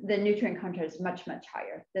proven, the nutrient content is much, much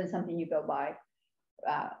higher than something you go buy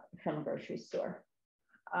from a grocery store.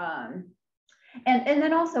 And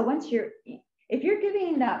then also if you're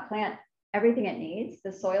giving that plant everything it needs,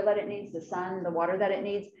 the soil that it needs, the sun, the water that it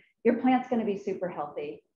needs, your plant's going to be super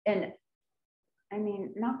healthy. And I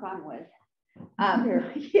mean, knock on wood.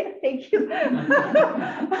 Yeah, thank you. Now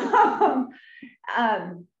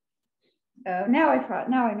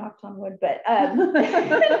I knocked on wood, but now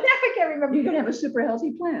I can't remember. You're going to have a super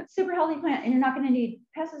healthy plant. Super healthy plant, and you're not going to need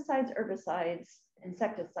pesticides, herbicides,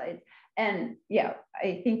 insecticides. And yeah,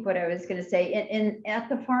 I think what I was going to say, at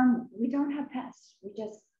the farm, we don't have pests.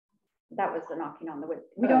 That was the knocking on the wood.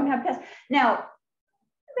 We don't have pests. Now,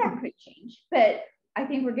 that could change, but I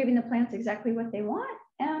think we're giving the plants exactly what they want,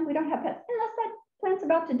 and we don't have pests unless that plant's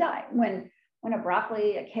about to die. When a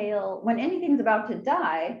broccoli, a kale, when anything's about to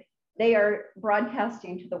die, they are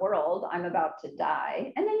broadcasting to the world, I'm about to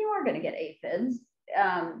die. And then you are going to get aphids.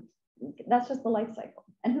 That's just the life cycle.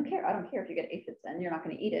 And who cares? I don't care if you get aphids and you're not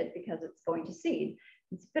going to eat it because it's going to seed.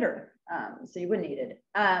 It's bitter, so you wouldn't eat it.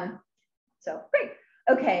 So great.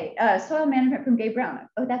 Okay, soil management from Gabe Brown.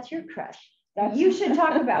 Oh, that's your crush. You should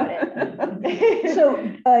talk about it. So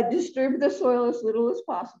disturb the soil as little as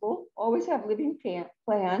possible. Always have living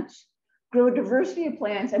plants. Grow a diversity of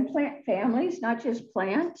plants and plant families, not just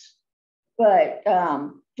plants, but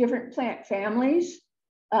different plant families.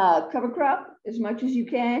 Cover crop as much as you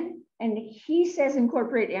can. And he says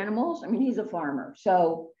incorporate animals. I mean, he's a farmer.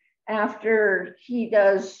 So after he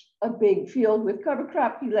does a big field with cover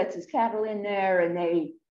crop, he lets his cattle in there and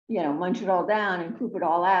they, munch it all down and poop it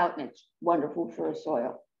all out. And it's wonderful for a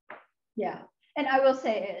soil. Yeah. And I will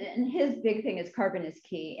say, and his big thing is carbon is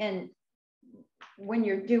key. And when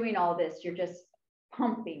you're doing all this, you're just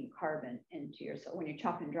pumping carbon into your soil. When you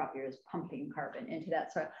chop and drop, you're just pumping carbon into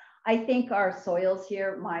that soil. I think our soils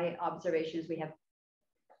here, my observation is we have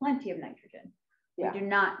plenty of nitrogen. Yeah. We do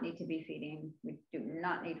not need to be feeding. We do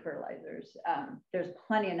not need fertilizers. There's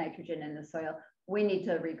plenty of nitrogen in the soil. We need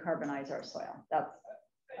to recarbonize our soil. That's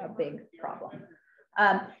a big problem.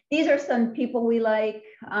 These are some people we like.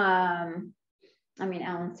 Alan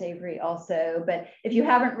Savory also, but if you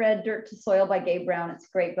haven't read Dirt to Soil by Gabe Brown, it's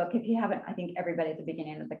a great book. If you haven't, I think everybody at the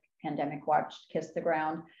beginning of the pandemic watched Kiss the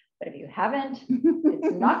Ground, but if you haven't,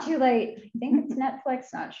 it's not too late. I think it's Netflix,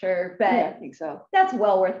 not sure, but yeah, I think so. That's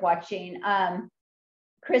well worth watching.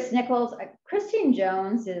 Chris Nichols, Christine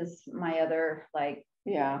Jones is my other,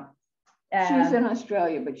 yeah. She's in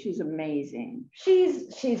Australia, but she's amazing.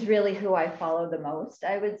 She's really who I follow the most,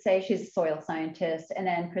 I would say. She's a soil scientist. And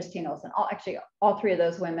then Christine Olsen. All three of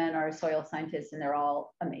those women are soil scientists, and they're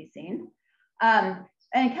all amazing. And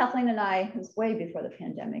Kathleen and I, it was way before the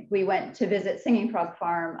pandemic, we went to visit Singing Frog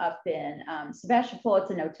Farm up in Sebastopol.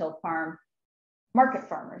 It's a no-till farm, market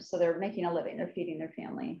farmers. So they're making a living. They're feeding their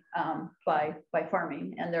family by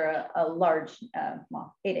farming. And they're a large, 8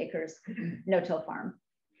 acres no-till farm.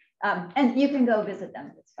 And you can go visit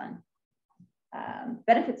them. It's fun.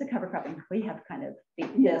 benefits of cover cropping. We have kind of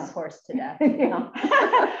beat this horse to death.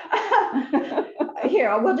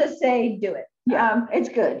 Here, we'll just say do it. It's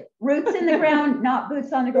good. Roots in the ground, not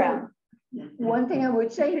boots on the ground. One thing I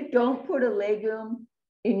would say, don't put a legume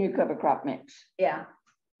in your cover crop mix. Yeah.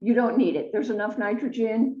 You don't need it. There's enough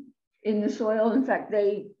nitrogen in the soil. In fact,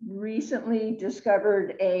 they recently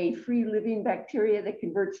discovered a free living bacteria that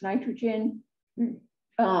converts nitrogen in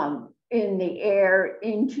the air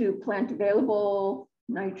into plant available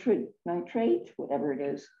nitrate, whatever it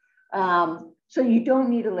is. So you don't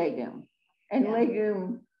need a legume. And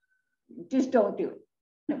legume, just don't do it.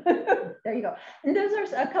 There you go. And those are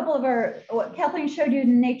a couple of what Kathleen showed you,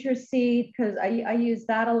 nature seed, because I use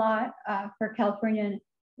that a lot for California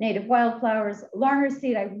native wildflowers. Larner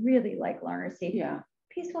seed, I really like Larner seed. Yeah.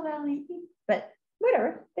 Peaceful Valley, but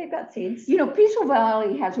whatever, they've got seeds. You know, Peaceful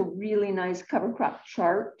Valley has a really nice cover crop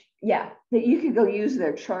chart. Yeah. That you could go use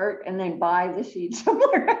their chart and then buy the seed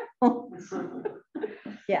somewhere else.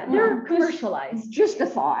 Yeah, they're commercialized. Just a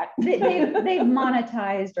thought. They've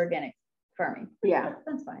monetized organic farming. Yeah.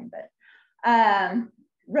 That's fine, but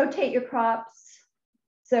rotate your crops.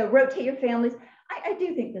 So rotate your families. I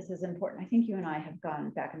do think this is important. I think you and I have gone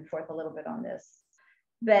back and forth a little bit on this,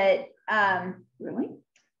 but really?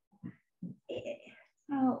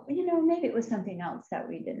 Oh, you know, maybe it was something else that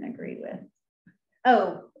we didn't agree with.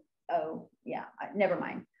 Oh, yeah, never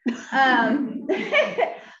mind.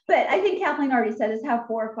 But I think Kathleen already said is have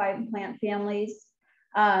 4 or 5 plant families.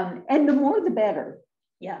 And the more the better.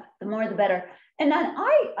 Yeah, the more the better. And then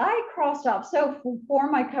I crossed off, so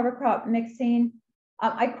for my cover crop mixing,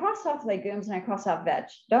 I crossed off legumes and I crossed off veg.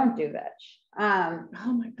 Don't do veg.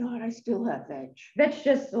 Oh my God, I still have veg. Veg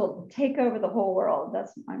just will take over the whole world.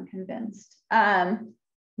 I'm convinced.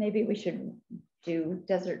 Maybe we should do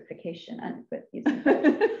desertification and quit using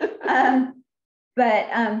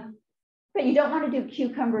veg. But you don't want to do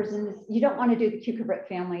cucumbers in this. You don't want to do the cucumber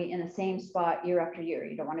family in the same spot year after year.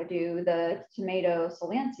 You don't want to do the tomato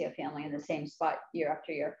Solantia family in the same spot year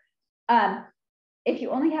after year. If you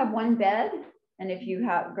only have one bed, and if you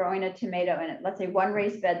have growing a tomato in it, let's say one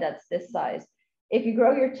raised bed that's this size. If you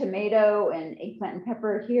grow your tomato and eggplant and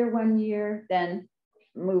pepper here one year, then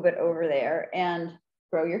move it over there and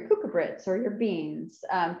grow your cucurbits or your beans.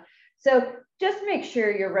 So just make sure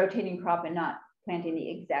you're rotating crop and not planting the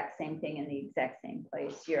exact same thing in the exact same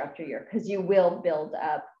place year after year, because you will build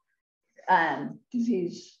up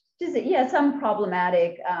disease. Yeah, some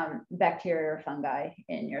problematic bacteria or fungi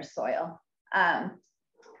in your soil.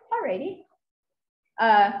 Alrighty.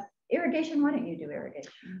 Irrigation, why don't you do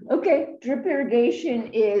irrigation? Okay, drip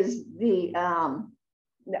irrigation is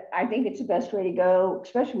I think it's the best way to go,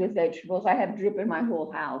 especially with vegetables. I have drip in my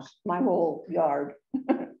whole house, my whole yard.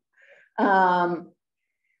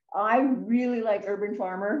 I really like Urban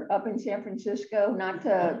Farmer up in San Francisco, not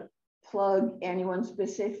to plug anyone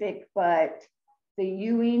specific, but the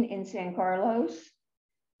Ewing in San Carlos,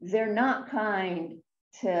 they're not kind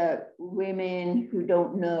to women who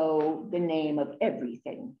don't know the name of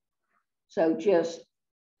everything. So just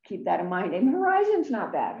keep that in mind. And Horizon's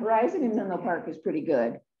not bad. Horizon in Menlo Park is pretty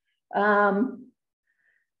good.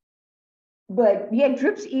 But yeah,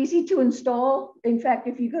 drip's easy to install. In fact,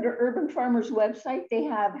 if you go to Urban Farmer's website, they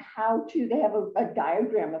have a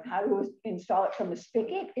diagram of how to install it from a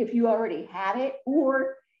spigot if you already had it,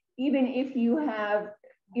 or even if you have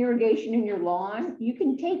irrigation in your lawn, you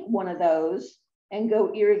can take one of those and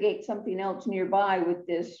go irrigate something else nearby with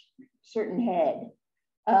this certain head.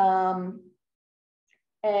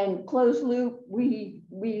 And closed loop, we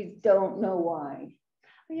don't know why.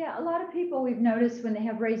 Yeah, a lot of people we've noticed when they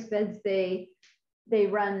have raised beds, they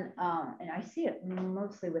run, and I see it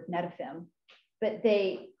mostly with Netafim, but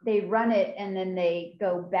they run it and then they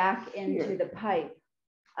go back into the pipe.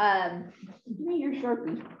 Give me your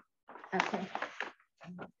Sharpie. Okay.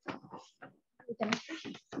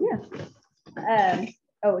 Yeah.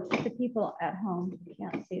 Oh, it's just the people at home who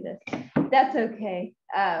can't see this. That's okay.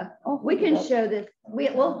 We can show this.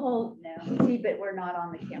 We'll hold now. See, but we're not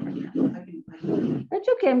on the camera now. That's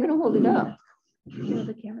okay. I'm going to hold it up. No,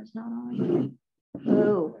 the camera's not on.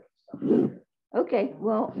 Oh. Okay.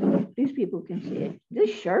 Well, these people can see it.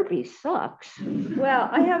 This Sharpie sucks. Well,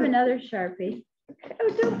 I have another Sharpie. Oh,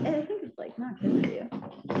 don't. I think it's like not good for you.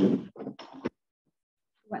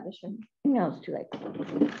 Want the Sharpie? No, it's too late.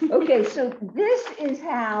 Okay, so this is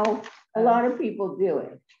how a lot of people do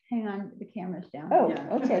it. Hang on, the camera's down. Oh, yeah.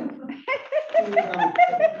 Okay.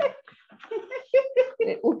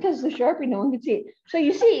 Well, because the Sharpie, no one can see it. So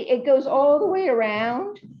you see, it goes all the way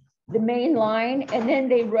around the main line, and then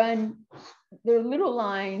they run their little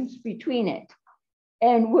lines between it.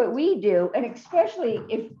 And what we do, and especially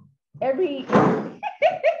if if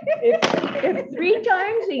 3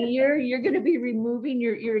 times a year you're going to be removing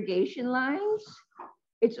your irrigation lines,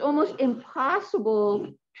 it's almost impossible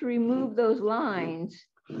to remove those lines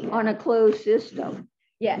on a closed system.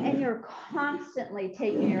 Yeah, and you're constantly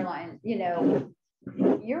taking your lines, you know,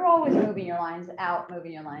 you're always moving your lines out,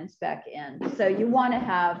 moving your lines back in. So you want to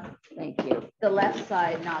have, Thank you, the left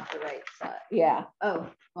side, not the right side. yeah. Oh,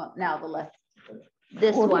 well, now the left,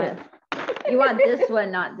 this Well, one. You want this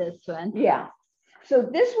one, not this one. Yeah. So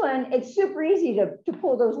this one, it's super easy to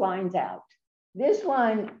pull those lines out. This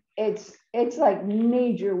one, it's like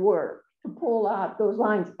major work to pull out those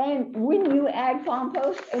lines. And when you add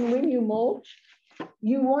compost and when you mulch,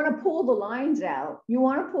 you want to pull the lines out. You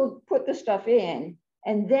want to put the stuff in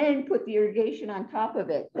and then put the irrigation on top of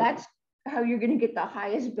it. That's how you're going to get the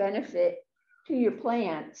highest benefit to your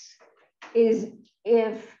plants, is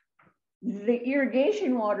if the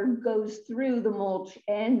irrigation water goes through the mulch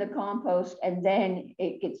and the compost, and then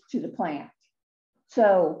it gets to the plant.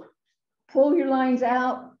 So pull your lines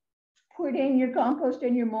out, put in your compost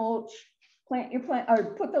and your mulch, plant your plant, or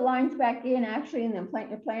put the lines back in actually, and then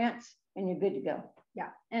plant your plants, and you're good to go. Yeah,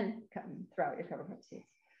 and throw out your cover crop seeds.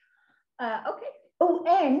 Okay. Oh,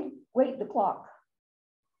 and wait, the clock.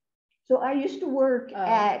 So I used to work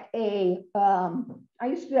at I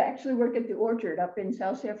used to actually work at the orchard up in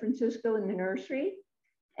South San Francisco in the nursery.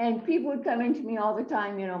 And people would come into me all the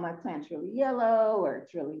time, you know, my plant's really yellow, or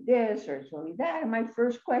it's really this, or it's really that. And my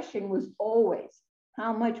first question was always,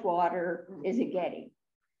 how much water is it getting?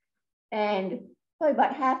 And probably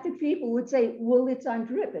about half the people would say, well, it's on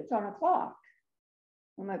drip, it's on a clock.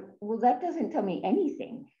 I'm like, well, that doesn't tell me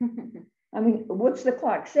anything. I mean, what's the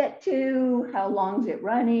clock set to? How long is it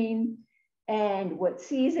running? And what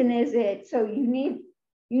season is it? So you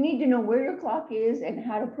need to know where your clock is and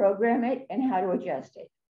how to program it and how to adjust it.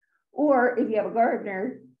 Or if you have a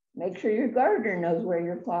gardener, make sure your gardener knows where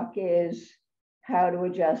your clock is, how to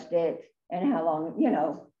adjust it, and how long, you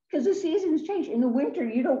know, because the seasons change. In the winter,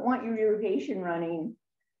 you don't want your irrigation running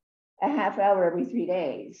a half hour every 3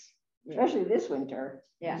 days, especially this winter.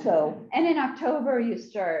 Yeah. So, and in October, you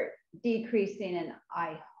start decreasing, and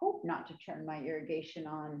I hope not to turn my irrigation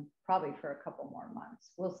on probably for a couple more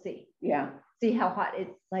months. We'll see. yeah. See how hot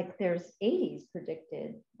it's like. There's 80s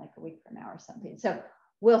predicted like a week from now or something. So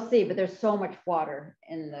we'll see, but there's so much water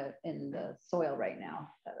in the soil right now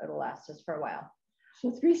that it'll last us for a while.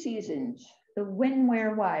 So 3 seasons. The when,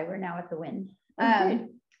 where, why. We're now at the when. Okay.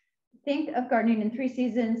 Think of gardening in 3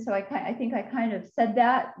 seasons. So I think I kind of said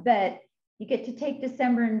that you get to take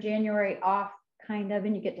December and January off, kind of,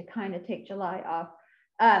 and you get to kind of take July off.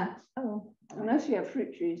 Unless you have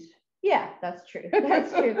fruit trees. Yeah, that's true.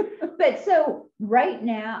 That's true. But so right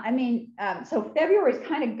now, I mean, so February is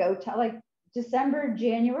kind of go to, like December,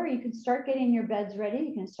 January, you can start getting your beds ready.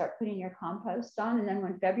 You can start putting your compost on. And then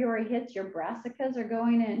when February hits, your brassicas are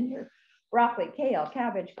going in, your broccoli, kale,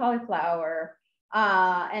 cabbage, cauliflower,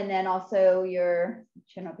 and then also your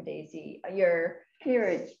Chinook daisy, your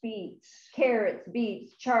carrots, beets,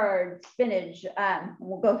 chard, spinach.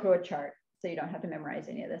 We'll go through a chart so you don't have to memorize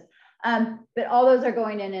any of this. But all those are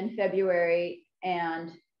going in February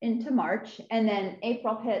and into March, and then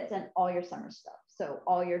April hits and all your summer stuff. So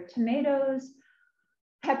all your tomatoes,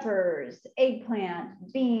 peppers,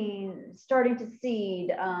 eggplant, beans, starting to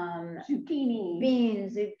seed, Zucchini.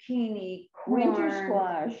 beans, zucchini, corn, Winter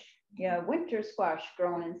squash. Yeah, winter squash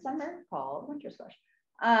grown in summer, fall, winter squash.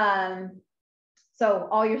 So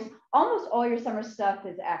almost all your summer stuff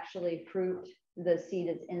is actually fruit. The seed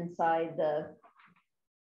is inside the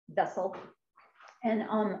vessel. And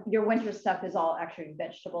your winter stuff is all actually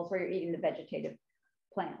vegetables, where you're eating the vegetative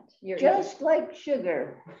plant. You're Just like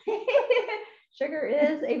sugar. Sugar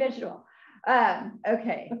is a vegetable.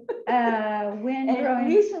 Okay. When growing.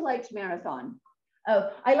 Lisa likes Marathon.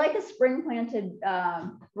 Oh, I like a spring planted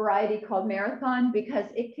variety called Marathon, because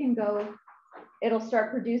it can go, it'll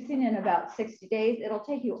start producing in about 60 days. It'll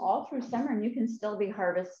take you all through summer, and you can still be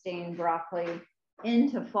harvesting broccoli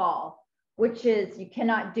into fall, which is, you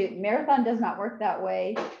cannot do. Marathon does not work that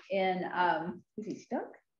way in, is he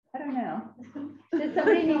stuck? I don't know. Does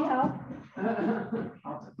somebody need help?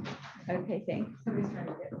 Okay, thanks. Somebody's trying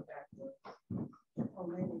to get back to it. Oh,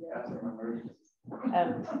 maybe that's an emergency.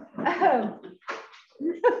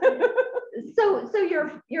 So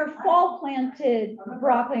your fall planted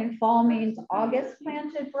broccoli, and fall means August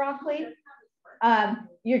planted broccoli.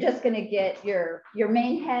 You're just going to get your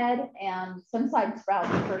main head and some side sprouts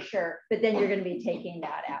for sure, but then you're going to be taking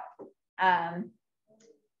that out.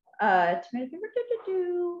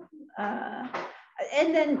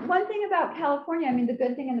 And then one thing about California, I mean, the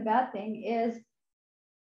good thing and the bad thing is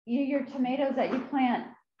your tomatoes that you plant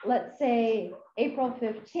let's say April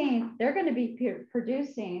 15th, they're going to be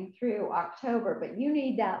producing through October, but you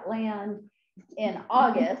need that land in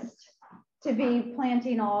August to be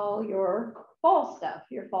planting all your fall stuff,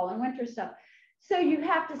 your fall and winter stuff. So you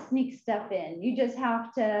have to sneak stuff in. You just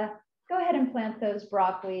have to go ahead and plant those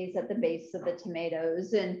broccolis at the base of the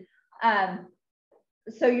tomatoes. And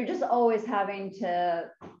so you're just always having to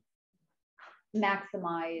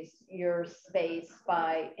maximize your space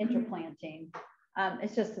by interplanting.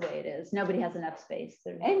 It's just the way it is. Nobody has enough space.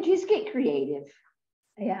 And just get creative.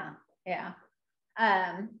 Yeah, yeah.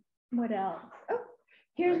 What else? Oh,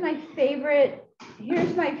 here's my favorite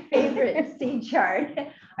seed chart.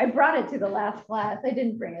 I brought it to the last class. I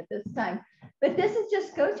didn't bring it this time. But this is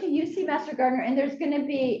just go to UC Master Gardener, and there's going to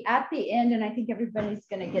be at the end, and I think everybody's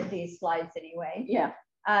going to get these slides anyway. Yeah.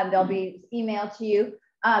 They'll be emailed to you.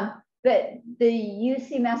 But the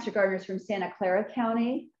UC Master Gardeners from Santa Clara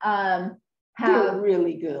County They're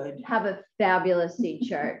really good. have a fabulous seed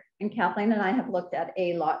chart. And Kathleen and I have looked at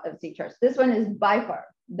a lot of seed charts. This one is by far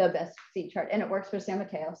the best seed chart, and it works for San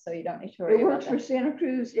Mateo, so you don't need to worry about that. It works for Santa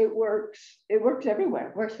Cruz. It works everywhere.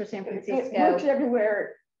 It works for San Francisco. It works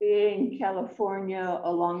everywhere in California,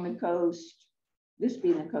 along the coast, this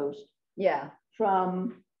being the coast. Yeah.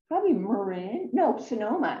 From probably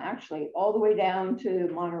Sonoma, actually, all the way down to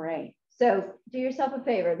Monterey. So do yourself a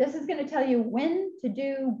favor. This is going to tell you when to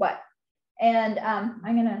do what. And I'm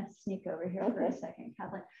going to sneak over here for a second,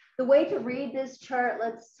 Kathleen. The way to read this chart,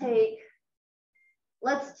 let's take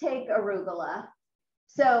arugula.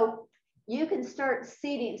 So you can start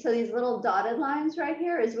seeding. So these little dotted lines right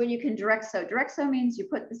here is when you can direct sow. Direct sow means you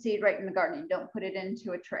put the seed right in the garden. You don't put it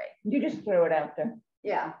into a tray. You just throw it out there.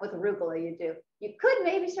 Yeah, with arugula you do. You could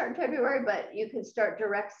maybe start in February, but you could start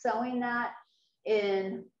direct sowing that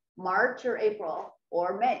in March or April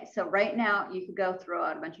or May. So right now you could go throw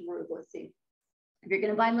out a bunch of arugula seed. If you're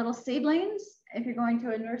going to buy little seedlings, if you're going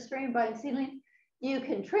to a nursery and buying seedlings, you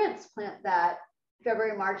can transplant that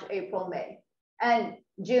February, March, April, May. And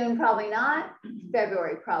June, probably not.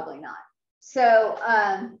 February, probably not. So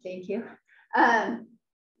thank you.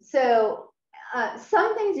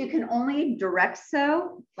 Some things you can only direct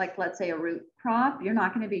sow, like let's say a root crop. You're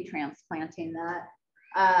not going to be transplanting that.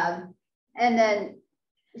 And then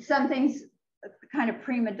some things, kind of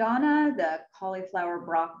prima donna, the cauliflower,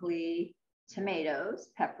 broccoli, tomatoes,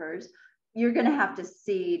 peppers, you're going to have to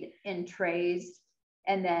seed in trays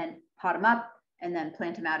and then pot them up and then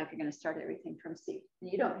plant them out if you're going to start everything from seed.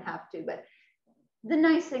 And you don't have to, but the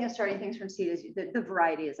nice thing of starting things from seed is the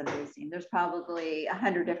variety is amazing. There's probably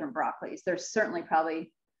 100 different broccolis. There's certainly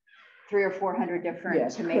probably 300 or 400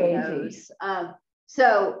 different tomatoes.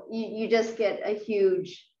 So you just get a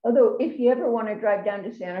huge. Although if you ever want to drive down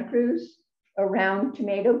to Santa Cruz around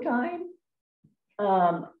tomato time,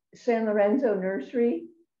 San Lorenzo Nursery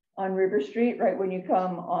on River Street, right when you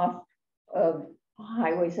come off of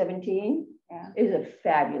Highway 17, is a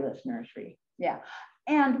fabulous nursery. Yeah.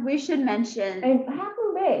 And we should mention, and Half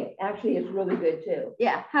Moon Bay actually is really good too.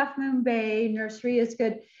 Yeah, Half Moon Bay Nursery is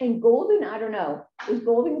good. And Golden, I don't know, is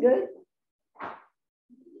Golden good?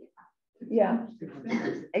 Yeah.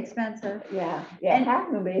 Expensive. Yeah. And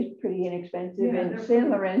Half Moon Bay is pretty inexpensive, and San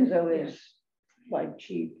Lorenzo is like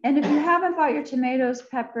cheap. And if you haven't bought your tomatoes,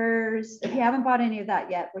 peppers, if you haven't bought any of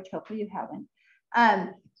that yet, which hopefully you haven't,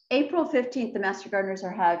 April 15th, the Master Gardeners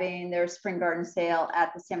are having their spring garden sale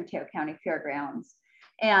at the San Mateo County Fairgrounds.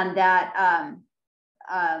 And that,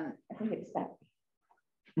 I think it's that.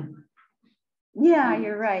 Yeah,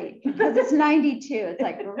 you're right. Because it's 92. It's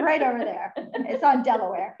like right over there. It's on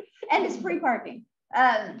Delaware. And it's free parking.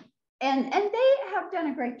 And they have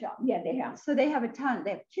done a great job. Yeah, they have. So they have a ton.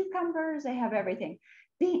 They have cucumbers. They have everything.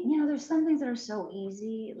 There's some things that are so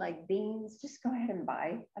easy, like beans. Just go ahead and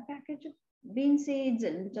buy a package of bean seeds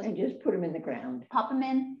and just put them in the ground. Pop them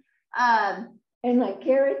in. And like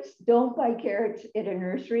carrots, don't buy carrots at a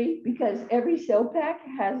nursery because every cell pack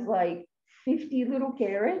has like 50 little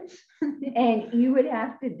carrots, and you would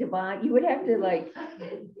have to divide, you would have to like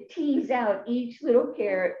tease out each little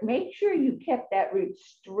carrot, make sure you kept that root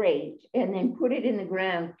straight, and then put it in the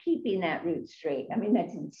ground, keeping that root straight. I mean,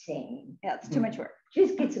 that's insane. Yeah, it's too much work.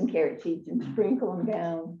 Just get some carrot seeds and sprinkle them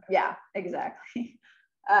down. Yeah, exactly.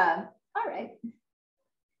 All right.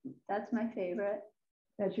 That's my favorite.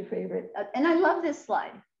 That's your favorite. And I love this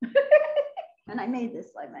slide. And I made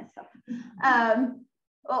this slide myself.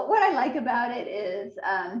 Well, what I like about it is,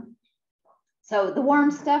 so the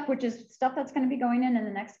warm stuff, which is stuff that's going to be going in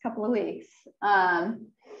the next couple of weeks. And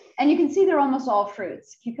you can see they're almost all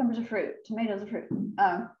fruits. Cucumbers are fruit, tomatoes are fruit,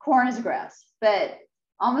 corn is a grass, but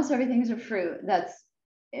almost everything is a fruit that's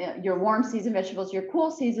your warm season vegetables, your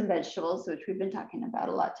cool season vegetables, which we've been talking about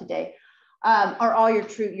a lot today, are all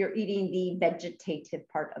you're eating the vegetative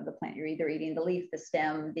part of the plant. You're either eating the leaf, the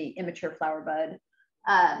stem, the immature flower bud.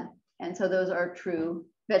 And so those are true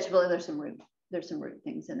vegetable. There's some root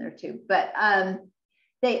things in there too, but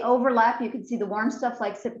they overlap. You can see the warm stuff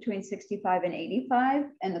likes it between 65 and 85,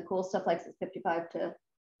 and the cool stuff likes it 55 to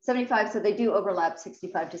 75. So they do overlap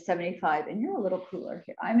 65 to 75, and you're a little cooler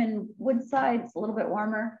here. I'm in Woodside. It's a little bit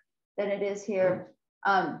warmer than it is here,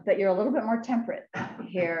 but you're a little bit more temperate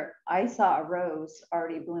here. I saw a rose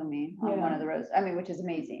already blooming on one of the roses. I mean, which is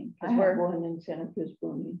amazing. I have one in Santa Cruz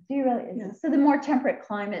blooming. Do you really? Yeah. So the more temperate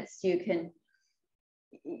climates, you can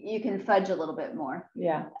fudge a little bit more.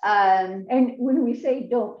 Yeah. And when we say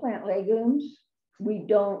don't plant legumes, we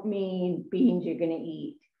don't mean beans you're going to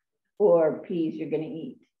eat or peas you're going to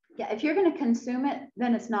eat. Yeah, if you're going to consume it,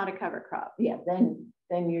 then it's not a cover crop. Yeah, then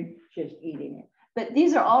you're just eating it. But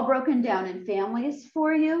these are all broken down in families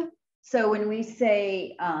for you. So when we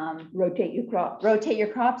say rotate your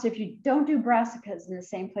crops, if you don't do brassicas in the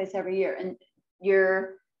same place every year, and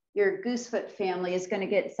your goosefoot family is going to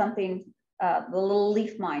get something, the little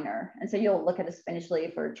leaf miner. And so you'll look at a spinach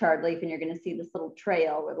leaf or a chard leaf, and you're going to see this little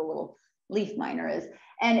trail where the little leaf miner is.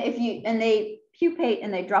 And they pupate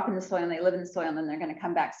and they drop in the soil and they live in the soil, and then they're going to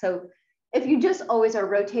come back. So if you just always are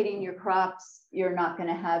rotating your crops, you're not going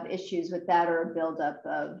to have issues with that or a buildup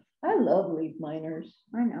of. I love leaf miners.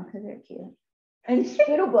 I know, because they're cute. And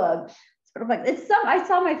spittlebugs. I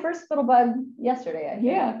saw my first spittlebug yesterday. I think.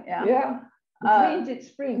 Yeah. Which means it's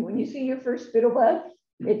spring. When you see your first spittlebug,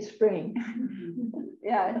 it's spring.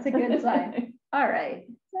 Yeah, it's a good sign. All right.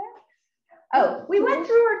 Oh, we went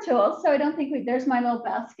through our tools, so I don't think there's my little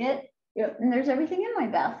basket. Yep. And there's everything in my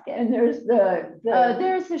basket. And there's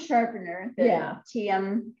there's the sharpener.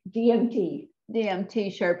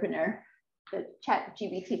 DMT sharpener, the chat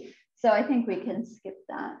GBT. So I think we can skip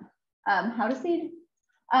that. How to seed.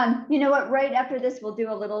 You know what, right after this, we'll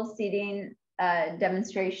do a little seeding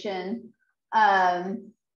demonstration.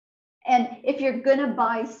 And if you're gonna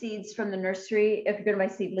buy seeds from the nursery, if you're gonna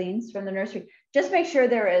buy seedlings from the nursery, just make sure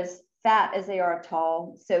they're as fat as they are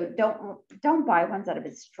tall. So don't buy ones that have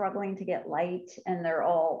been struggling to get light and they're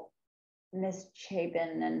all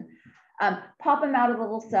misshapen, and pop them out of the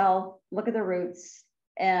little cell, look at the roots,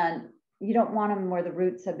 and you don't want them where the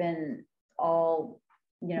roots have been all,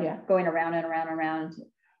 going around and around and around.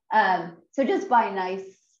 So just buy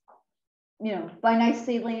nice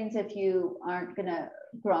seedlings if you aren't gonna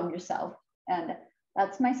grow them yourself. And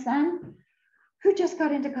that's my son, who just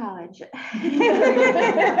got into college.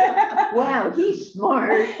 Wow, he's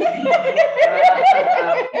smart.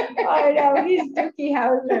 I know, he's Dookie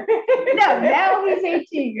Howser. No, now he's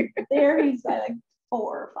 18. There he's like 4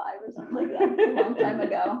 or 5 or something like that, a long time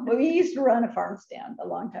ago. Well, we used to run a farm stand a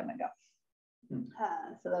long time ago.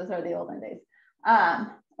 So those are the olden days.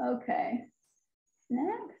 Okay,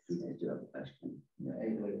 next. I do have a question.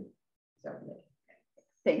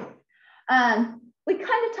 Thanks. We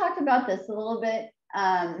kind of talked about this a little bit.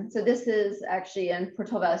 So this is actually in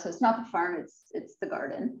Portola Valley, so it's not the farm, it's the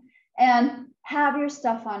garden. And have your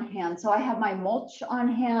stuff on hand. So I have my mulch on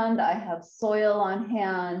hand, I have soil on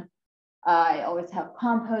hand, I always have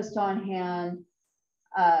compost on hand,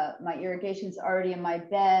 my irrigation's already in my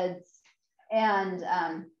beds, and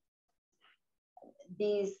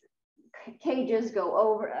these cages go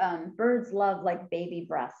over, birds love like baby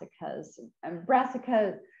brassicas, and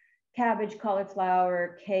brassica, cabbage,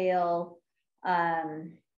 cauliflower, kale,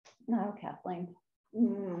 no, Kathleen,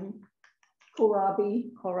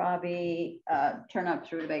 kohlrabi,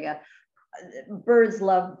 turnips, rutabaga. Birds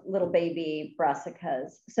love little baby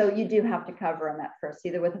brassicas. So you do have to cover them at first,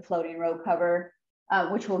 either with a floating row cover,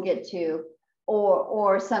 which we'll get to,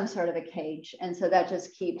 or some sort of a cage. And so that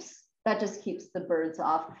just keeps the birds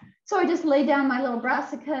off. So I just lay down my little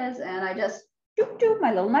brassicas and I just do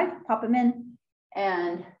my little knife, pop them in,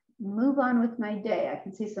 and move on with my day. I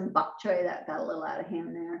can see some bok choy that got a little out of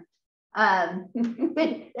hand there. But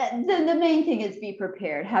the main thing is be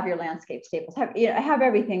prepared. Have your landscape staples. Have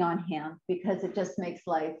everything on hand, because it just makes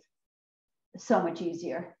life so much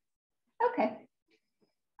easier. Okay.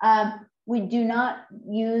 We do not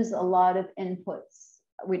use a lot of inputs.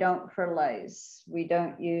 We don't fertilize. We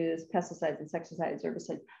don't use pesticides, insecticides,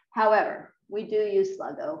 herbicides. However, we do use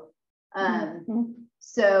Sluggo.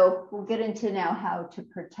 So we'll get into now how to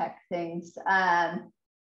protect things.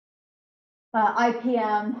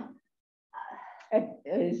 IPM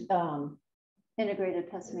is integrated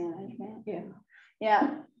pest management.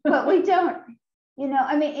 Yeah, but we don't,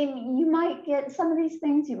 I mean, you might get some of these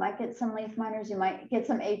things, you might get some leaf miners, you might get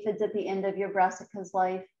some aphids at the end of your brassica's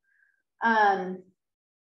life.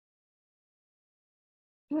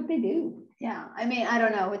 what they do. Yeah, I mean, I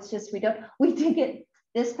don't know. It's just we did get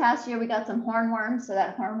this past year. We got some hornworms, so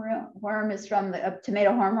that hornworm is from the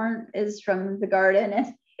tomato hornworm is from the garden,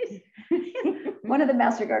 and one of the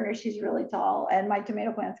master gardeners. She's really tall, and my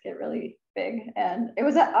tomato plants get really big, and it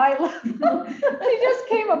was at eye level. She just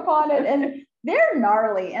came upon it, and they're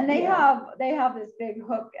gnarly, and they have this big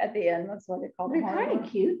hook at the end. That's what they call them. They're kind of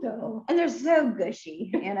cute though, and they're so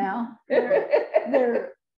gushy, you know.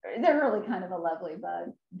 They're really kind of a lovely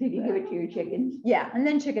bug. Did you give it to your chickens? Yeah, and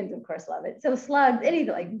then chickens, of course, love it. So slugs, any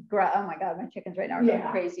like grub. Oh my God, my chickens right now are going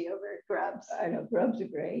crazy over grubs. I know, grubs are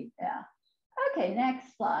great. Yeah. Okay,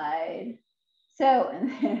 next slide. So,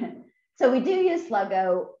 so we do use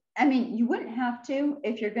Sluggo. I mean, you wouldn't have to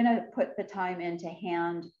if you're going to put the time into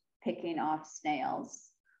hand picking off snails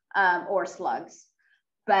or slugs.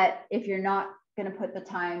 But if you're not going to put the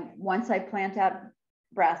time, once I plant out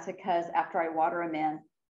brassicas, after I water them in,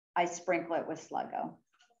 I sprinkle it with Sluggo.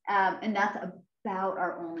 And that's about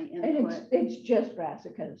our only input. And it's just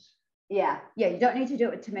brassicas. Yeah, you don't need to do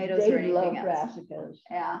it with tomatoes or anything else. Brassicas.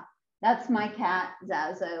 Yeah, that's my cat,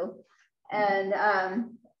 Zazo. And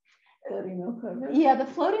floating row cover. Yeah, the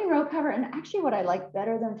floating row cover. And actually what I like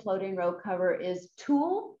better than floating row cover is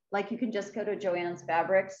tulle. Like you can just go to Joann's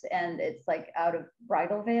Fabrics and it's like out of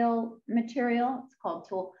bridal veil material. It's called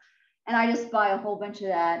tulle. And I just buy a whole bunch of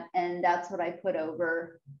that. And that's what I put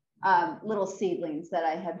over little seedlings that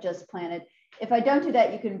I have just planted. If I don't do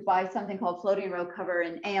that, you can buy something called floating row cover,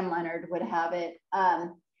 and A.M. Leonard would have it.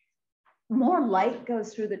 More light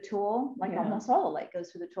goes through the tulle, like almost all the light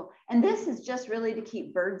goes through the tulle. And this is just really to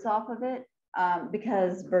keep birds off of it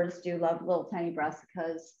because birds do love little tiny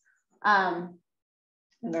brassicas.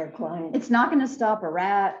 And our clients. It's not going to stop a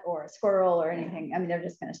rat or a squirrel or anything. I mean, they're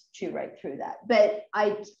just going to chew right through that. But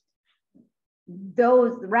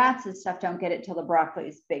those rats and stuff don't get it till the broccoli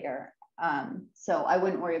is bigger. So I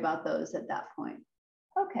wouldn't worry about those at that point.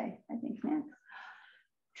 Okay, I think next.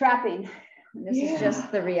 Trapping. This is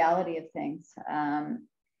just the reality of things.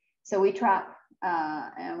 So we trap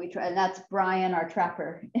and that's Brian, our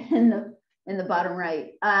trapper in the bottom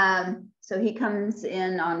right. So he comes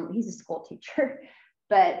in on, he's a school teacher,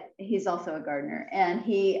 but he's also a gardener. And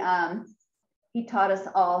he taught us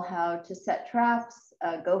all how to set traps,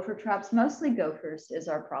 gopher traps. Mostly gophers is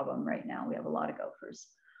our problem right now. We have a lot of gophers.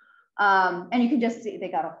 And you can just see they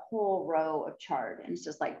got a whole row of chard, and it's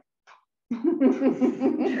just like,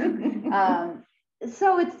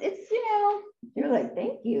 so it's you know, you're like,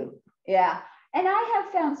 thank you. Yeah. And I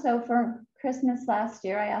have found, so for Christmas last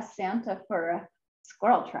year, I asked Santa for a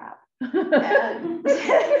squirrel trap. I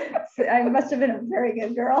must have been a very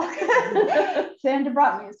good girl. Santa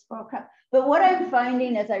brought me a squirrel trap. But what I'm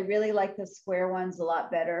finding is I really like the square ones a lot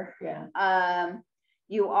better. Yeah.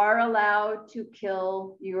 You are allowed to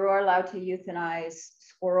kill, you are allowed to euthanize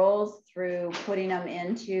squirrels through putting them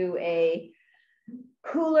into a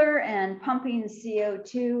cooler and pumping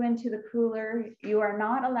CO2 into the cooler. You are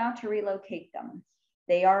not allowed to relocate them.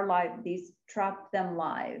 They are live. These trap them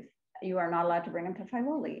live. You are not allowed to bring them to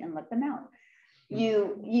Filoli and let them out.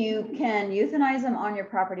 You can euthanize them on your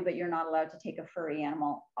property, but you're not allowed to take a furry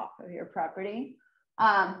animal off of your property.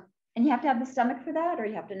 And you have to have the stomach for that, or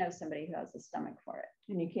you have to know somebody who has the stomach for it.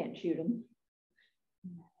 And you can't shoot them.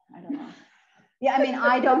 I don't know. Yeah, I mean,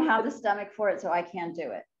 I don't have the stomach for it, so I can't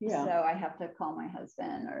do it. Yeah. So I have to call my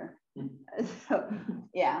husband, or so.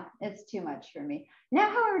 Yeah, it's too much for me. Now,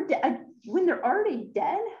 however, when they're already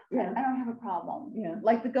dead, I don't have a problem. Yeah.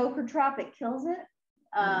 Like the gopher trap, it kills it.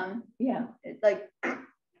 Yeah. It's like,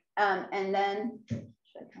 and then should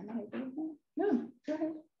I tell my husband? No, go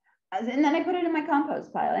ahead. And then I put it in my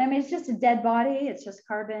compost pile. I mean, it's just a dead body. It's just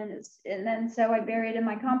carbon. And then so I bury it in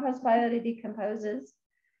my compost pile. It decomposes.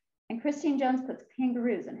 And Christine Jones puts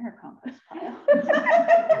kangaroos in her compost pile.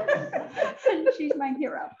 And she's my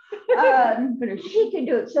hero. But if she can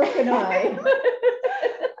do it, so can I.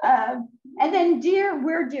 And then deer,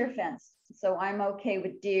 we're deer fenced. So I'm okay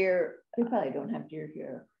with deer. We probably don't have deer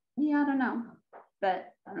here. Yeah, I don't know.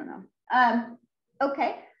 But I don't know.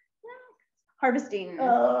 Okay. Harvesting.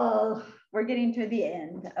 Oh, we're getting to the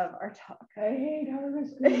end of our talk. I hate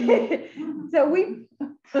harvesting. So we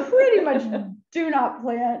pretty much do not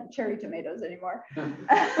plant cherry tomatoes anymore.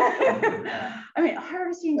 I mean,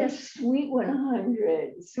 harvesting just sweet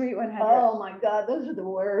 100. Sweet 100. Oh my God, those are the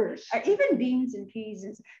worst. Even beans and peas.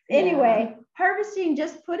 Anyway, harvesting,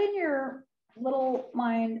 just put in your little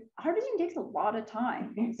mind, harvesting takes a lot of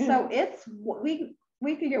time. So it's, we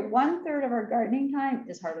figure 1/3 of our gardening time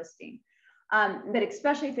is harvesting. But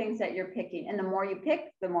especially things that you're picking, and the more you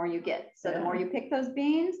pick, the more you get. So the more you pick those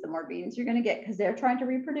beans, the more beans you're going to get, because they're trying to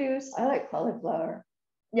reproduce. I like cauliflower.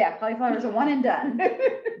 Yeah, cauliflower is a one and done.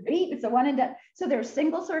 Beet is a one and done. So there's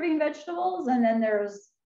single serving vegetables, and then there's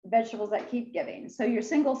vegetables that keep giving. So your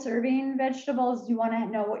single serving vegetables, you want to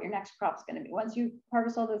know what your next crop's going to be. Once you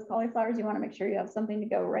harvest all those cauliflowers, you want to make sure you have something to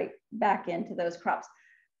go right back into those crops.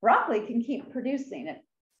 Broccoli can keep producing. It's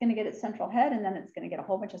going to get its central head, and then it's going to get a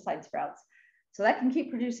whole bunch of side sprouts. So that can keep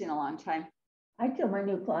producing a long time. I tell my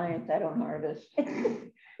new clients I don't harvest.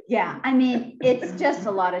 Yeah, I mean, it's just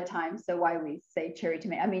a lot of time. So why we say cherry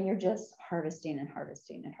tomato, I mean, you're just harvesting and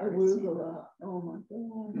harvesting and harvesting. Arugula. Oh my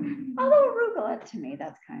God. Although arugula, to me,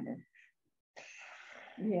 that's kind of.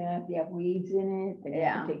 Yeah, if you have weeds in it, then you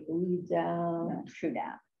have to take the weeds out. No, true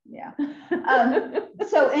that. Yeah.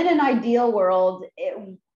 So in an ideal world,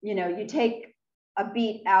 you take a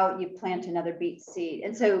beet out, you plant another beet seed.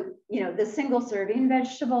 And so, the single serving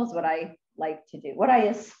vegetables, what I like to do, what I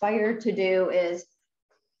aspire to do is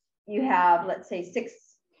you have, let's say, 6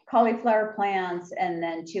 cauliflower plants, and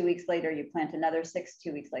then 2 weeks later, you plant another 6,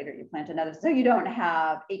 2 weeks later, you plant another. So you don't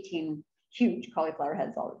have 18 huge cauliflower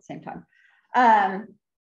heads all at the same time.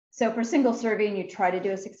 So for single serving, you try to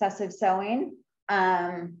do a successive sowing.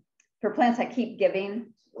 For plants that keep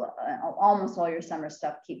giving, almost all your summer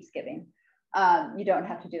stuff keeps giving. You don't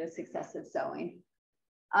have to do a successive sowing.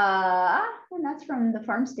 And that's from the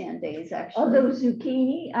farm stand days, actually. Although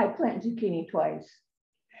zucchini, I plant zucchini twice.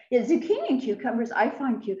 Yeah, zucchini and cucumbers, I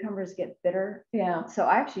find cucumbers get bitter. Yeah. So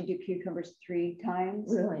I actually do cucumbers 3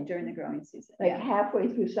 times Really? during the growing season. Like halfway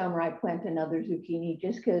through summer, I plant another zucchini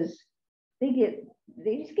just because they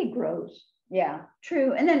just get gross. Yeah,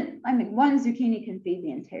 true. And then, I mean, one zucchini can feed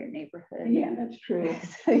the entire neighborhood. Yeah, that's true.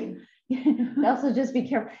 So also just be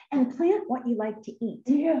careful and plant what you like to eat.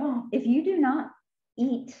 Yeah. If you do not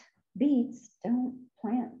eat beets, don't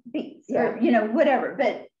plant beets. Yeah. Or, whatever.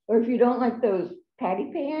 But Or if you don't like those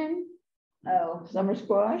patty pan, summer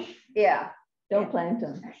squash, yeah. don't plant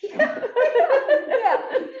them. Yeah.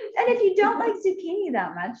 And if you don't like zucchini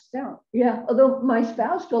that much, don't. Yeah, although my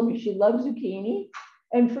spouse told me she loves zucchini.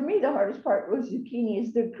 And for me, the hardest part with zucchini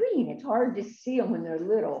is they're green. It's hard to see them when they're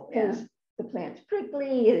little because the plant's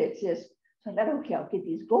prickly and it's just, so I thought, okay, I'll get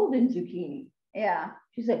these golden zucchini. Yeah.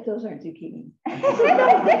 She's like, those aren't zucchini.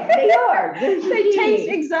 They are. They taste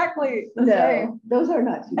exactly the same. Those are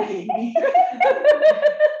not zucchini.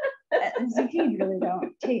 Zucchini really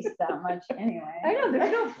don't taste that much anyway. I know,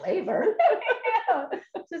 there's no flavor.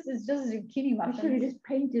 It's just zucchini I muffins. should have just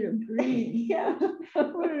painted them green. Yeah.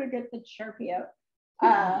 We're gonna get the Sharpie out.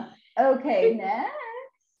 Okay, next.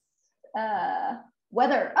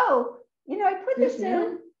 Weather. Oh, I put this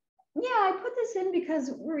in. Yeah, I put this in because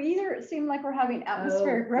it seemed like we're having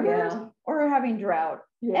atmospheric rivers or we're having drought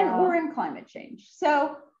and we're in climate change.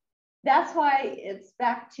 So that's why it's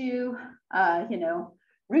back to,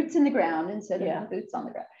 roots in the ground instead of boots on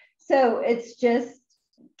the ground. So it's just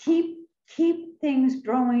keep things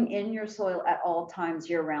growing in your soil at all times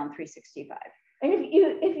year round, 365. And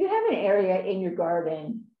if you have an area in your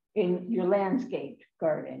garden, in your landscaped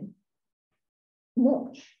garden,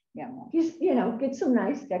 mulch. Yeah, mulch. Just, get some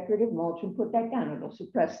nice decorative mulch and put that down. It'll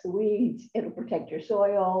suppress the weeds. It'll protect your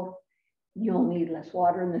soil. You'll need less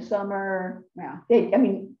water in the summer. Yeah.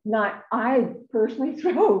 I personally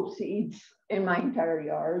throw seeds in my entire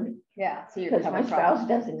yard. Yeah. So because my spouse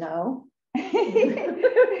doesn't know.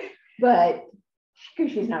 But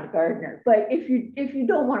because she's not a gardener. But if you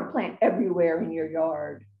don't want to plant everywhere in your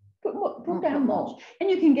yard, put down mulch. And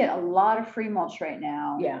you can get a lot of free mulch right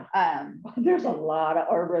now. Yeah. There's a lot of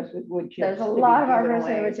arborists with wood chips. There's a lot of arborists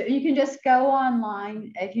with wood chips. You can just go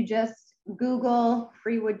online. If you just Google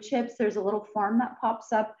free wood chips, there's a little form that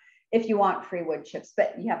pops up if you want free wood chips,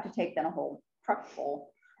 but you have to take then a whole truck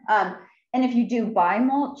full. And if you do buy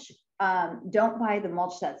mulch, don't buy the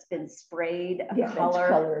mulch that's been sprayed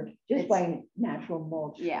colored. Just buy natural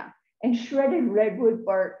mulch. Yeah. And shredded redwood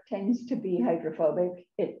bark tends to be hydrophobic.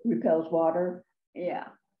 It repels water. Yeah.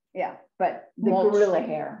 Yeah. But the gorilla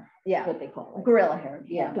hair. Yeah. What they call it. Gorilla hair.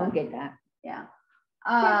 Yeah. Don't get that. Yeah.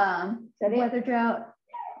 Weather drought,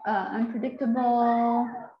 unpredictable.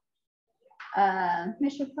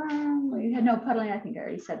 Mission firm. We had no puddling. I think I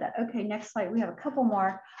already said that. Okay, next slide. We have a couple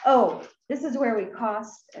more. Oh, this is where we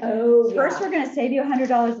cost. Oh, first we're going to save you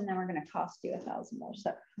 $100, and then we're going to cost you $1,000 more.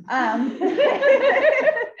 So,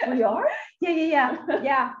 we are. Yeah,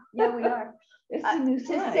 we are. It's a new to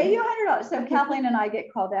slide. save you $100. So Kathleen and I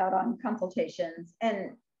get called out on consultations,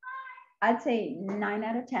 and I'd say 9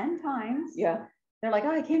 out of 10 times. Yeah. They're like,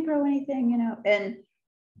 oh, I can't grow anything, and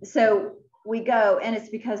so we go, and it's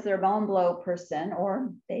because their bone blow person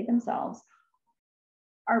or they themselves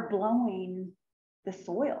are blowing the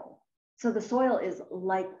soil. So the soil is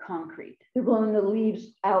like concrete. They're blowing the leaves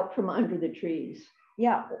out from under the trees.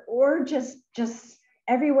 Yeah, or just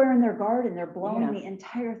everywhere in their garden, they're blowing the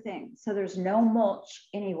entire thing. So there's no mulch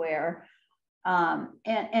anywhere. And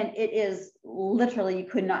it is literally, you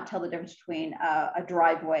could not tell the difference between a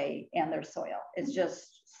driveway and their soil. It's just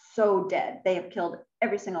so dead. They have killed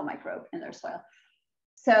every single microbe in their soil.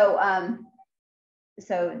 So,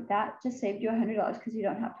 so that just saved you $100 because you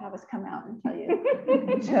don't have to have us come out and tell you.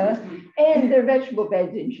 And their vegetable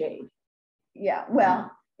beds in shade. Yeah,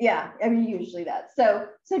 well, yeah, I mean, usually that. So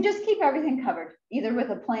just keep everything covered, either with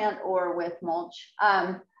a plant or with mulch.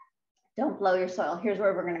 Don't blow your soil. Here's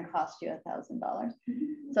where we're going to cost you $1,000.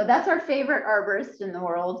 So that's our favorite arborist in the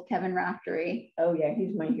world, Kevin Raftery. Oh yeah,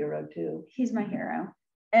 he's my hero too. He's my hero.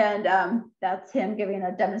 And that's him giving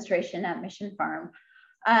a demonstration at Mission Farm.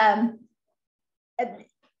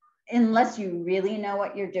 Unless you really know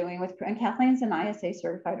what you're doing with, and Kathleen's an ISA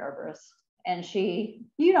Certified Arborist, and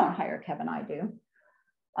you don't hire Kevin, I do.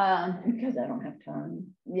 Because I don't have time.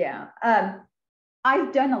 Yeah.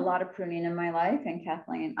 I've done a lot of pruning in my life, and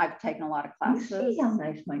Kathleen, I've taken a lot of classes. You see how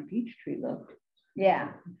nice my peach tree looked. Yeah.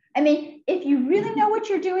 I mean, if you really know what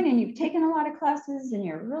you're doing and you've taken a lot of classes and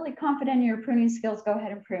you're really confident in your pruning skills, go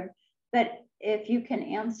ahead and prune. But if you can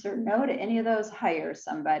answer no to any of those, hire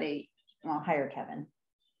somebody. Well, hire Kevin.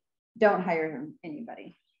 Don't hire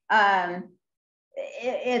anybody.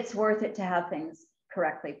 It's worth it to have things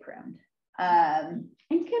correctly pruned. And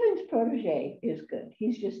Kevin's protege is good.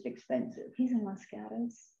 He's just expensive. He's in Los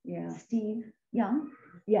Gatos. Yeah. Steve Young.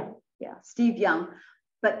 Yeah. Yeah, Steve Young.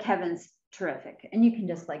 But Kevin's terrific. And you can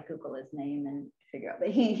just like Google his name and figure out. But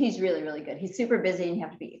he's really, really good. He's super busy and you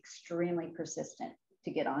have to be extremely persistent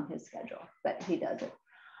to get on his schedule. But he does it.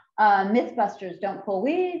 Mythbusters, don't pull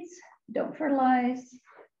weeds, don't fertilize.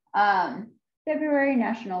 February,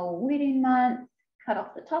 National Weeding Month. Cut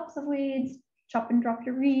off the tops of weeds. Chop and drop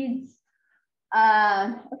your weeds.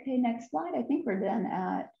 Okay, next slide. I think we're done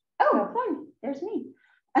at, oh, fun. There's me.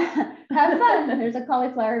 Have fun. There's a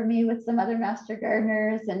cauliflower me with some other master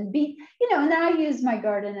gardeners and and then I use my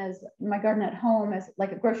garden at home as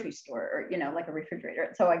like a grocery store or, like a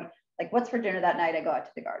refrigerator. So I like, what's for dinner that night? I go out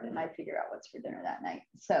to the garden. I figure out what's for dinner that night.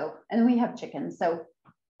 So, and then we have chickens. So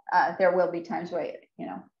there will be times where,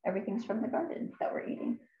 everything's from the garden that we're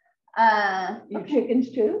eating. Your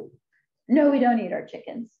chickens too? No, we don't eat our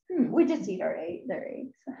chickens. We just eat their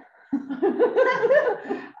eggs.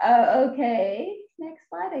 Okay, next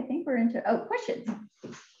slide. I think we're into, questions.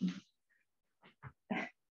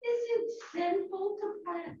 Is it sinful to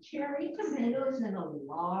plant cherry tomatoes in a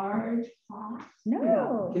large pot?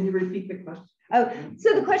 No. Can you repeat the question? Oh,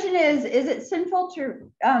 so the question is it sinful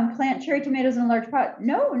to plant cherry tomatoes in a large pot?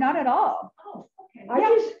 No, not at all. Oh, okay.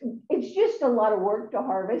 It's just a lot of work to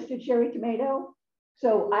harvest a cherry tomato.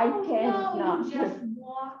 So I tend not to just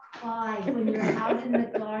walk by when you're out in the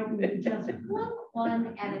garden, you just pluck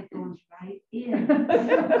one and it goes right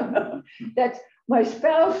in. That's my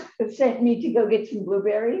spouse sent me to go get some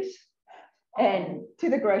blueberries. And to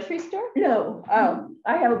the grocery store? No,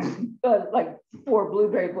 I have like 4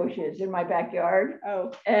 blueberry bushes in my backyard.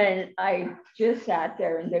 Oh, and I just sat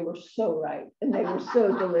there and they were so ripe and they were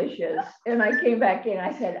so delicious. And I came back in,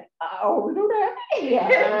 I said, oh, we don't have any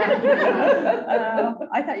yet.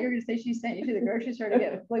 I thought you were going to say she sent you to the grocery store to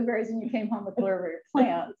get blueberries and you came home with blueberry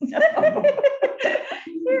plants.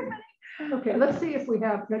 Okay, let's see if we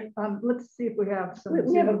have some.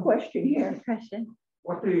 We have a question here. Question.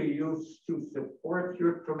 What do you use to support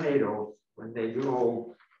your tomatoes when they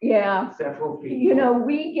grow several feet?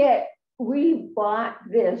 We bought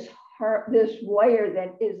this wire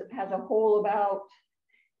that has a hole about.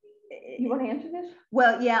 You want to answer this?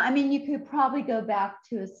 Well, yeah, I mean, you could probably go back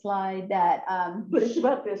to a slide that. But it's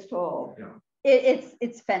about this tall. Yeah.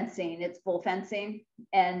 It's fencing, it's bull fencing.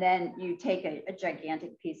 And then you take a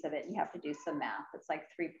gigantic piece of it and you have to do some math. It's like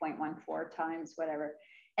 3.14 times whatever.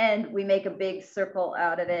 And we make a big circle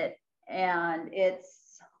out of it. And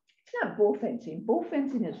it's not bull fencing. Bull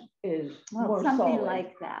fencing is more something solid.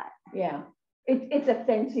 like that. Yeah. It's a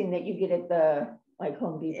fencing that you get at the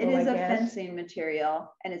Home Depot. It is a fencing material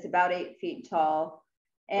and it's about 8 feet tall.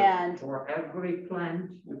 And for every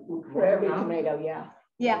plant, you put for every tomato, yeah.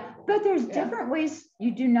 Yeah, but there's different ways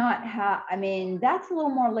you do not have, I mean, that's a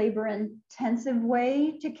little more labor intensive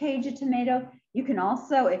way to cage a tomato. You can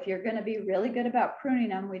also, if you're going to be really good about pruning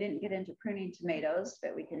them, we didn't get into pruning tomatoes,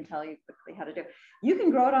 but we can tell you quickly how to do it. You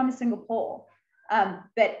can grow it on a single pole,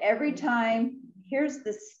 but every time, here's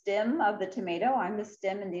the stem of the tomato, I'm the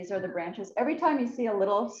stem and these are the branches. Every time you see a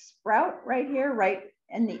little sprout right here, right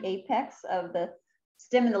in the apex of the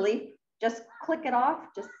stem and the leaf, just click it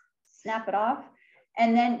off, just snap it off.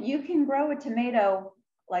 And then you can grow a tomato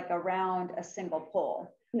like around a single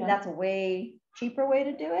pole. Yeah. That's way cheaper way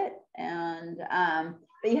to do it. And,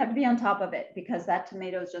 but you have to be on top of it because that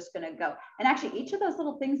tomato is just going to go. And actually each of those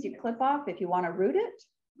little things you clip off, if you want to root it,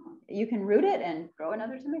 you can root it and grow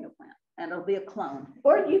another tomato plant and it'll be a clone.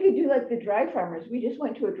 Or you could do like the dry farmers. We just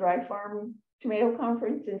went to a dry farm tomato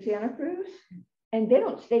conference in Santa Cruz and they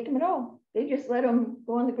don't stake them at all. They just let them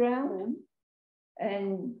go on the ground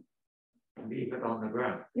and leave it on the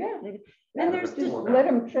ground. Yeah. And there's just let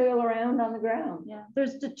them trail around on the ground. Yeah,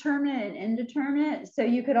 there's determinate and indeterminate. So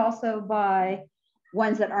you could also buy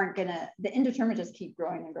ones that aren't gonna, the indeterminate just keep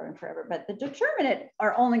growing and growing forever, but the determinate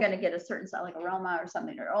are only gonna get a certain size, like aroma or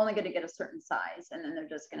something, they're only gonna get a certain size and then they're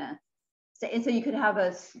just gonna stay. And so you could have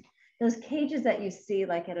those cages that you see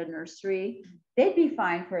like at a nursery, they'd be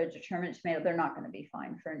fine for a determinate tomato. They're not gonna be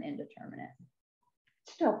fine for an indeterminate.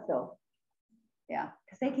 Stuff though. Yeah,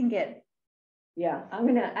 because they can get. Yeah, I'm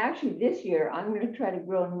gonna actually this year, I'm gonna try to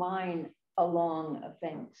grow mine along a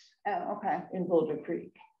fence. Oh, okay. In Boulder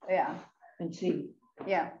Creek. Yeah. And see.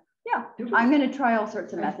 Yeah. Yeah. I'm gonna try all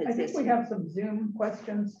sorts of methods. I think we have some Zoom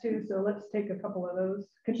questions too, so let's take a couple of those.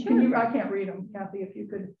 Can you, I can't read them, Kathy, if you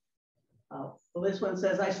could. Well, this one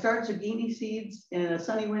says, I start zucchini seeds in a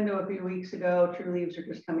sunny window a few weeks ago. True leaves are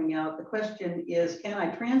just coming out. The question is, can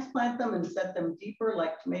I transplant them and set them deeper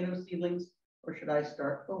like tomato seedlings, or should I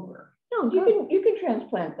start over? No, you can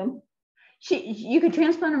transplant them. You could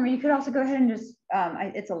transplant them, or you could also go ahead and just,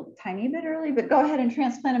 it's a tiny bit early, but go ahead and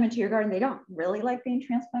transplant them into your garden. They don't really like being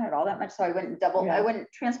transplanted all that much. So I wouldn't I wouldn't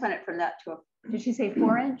transplant it from that to a, did she say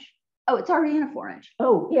 4-inch? Oh, it's already in a 4-inch.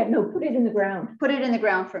 Oh, yeah, no, put it in the ground. Put it in the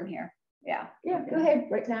ground from here. Yeah. Yeah, go ahead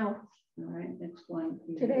right now. All right, next one.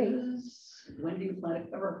 Today. When do you plant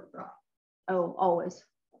a cover crop? Oh, always.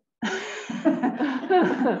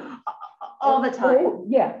 All the time. Oh,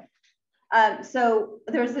 yeah. So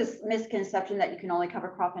there's this misconception that you can only cover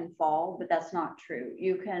crop in fall, but that's not true.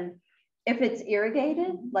 You can, if it's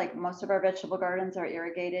irrigated, like most of our vegetable gardens are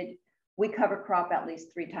irrigated, we cover crop at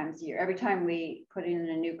least 3 times a year. Every time we put in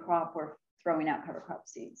a new crop, we're throwing out cover crop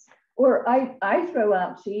seeds. Or I throw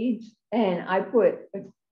out seeds and I put a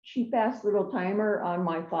cheap ass little timer on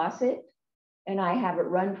my faucet and I have it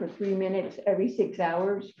run for 3 minutes every 6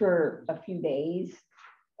 hours for a few days.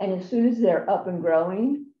 And as soon as they're up and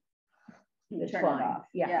growing, it's turn fine. it off.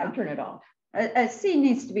 Yeah, I turn it off. A seed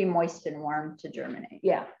needs to be moist and warm to germinate.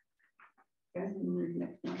 Yeah. Okay,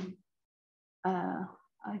 next one.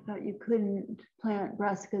 I thought you couldn't plant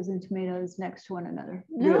brassicas and tomatoes next to one another.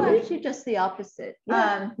 No, Really? actually just the opposite.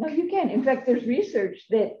 Yeah. No, you can. In fact, there's research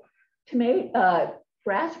that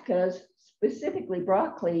brassicas, specifically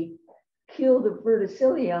broccoli, kill the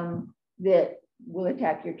verticillium that will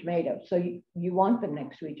attack your tomatoes. So you want them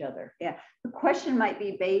next to each other. Yeah, the question might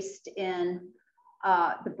be based in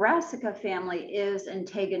the brassica family is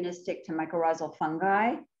antagonistic to mycorrhizal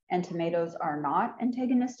fungi, and tomatoes are not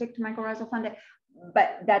antagonistic to mycorrhizal fungi,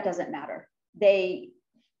 but that doesn't matter. They'll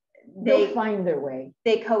find their way.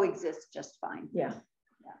 They coexist just fine. Yeah.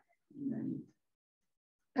 Yeah.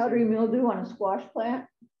 Powdery mildew on a squash plant?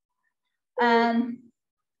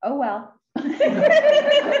 Oh well.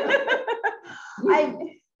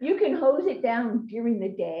 You can hose it down during the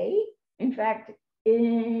day. In fact,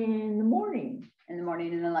 in the morning. In the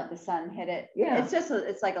morning, and then let the sun hit it. Yeah. It's just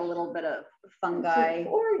it's like a little bit of fungi.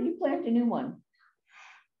 Or you plant a new one.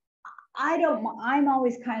 I'm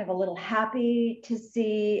always kind of a little happy to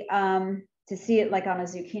see it like on a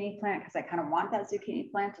zucchini plant, because I kind of want that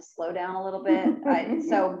zucchini plant to slow down a little bit.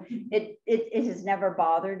 So it has never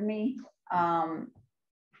bothered me.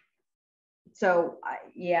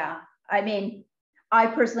 Yeah, I mean, I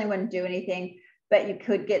personally wouldn't do anything, but you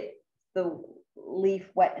could get the leaf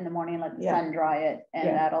wet in the morning and let the sun dry it, and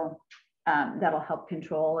that'll help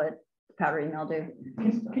control it. Powdery mildew.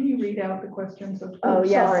 Can you read out the questions? Oh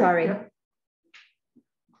yeah, sorry.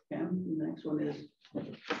 Yeah, the next one is,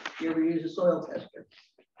 you ever use a soil tester?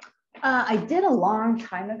 I did a long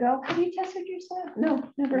time ago. Have you tested your soil? No,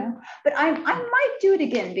 never. No. But I might do it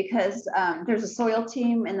again, because there's a soil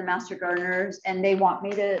team in the Master Gardeners, and they want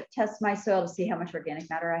me to test my soil to see how much organic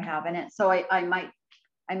matter I have in it. So I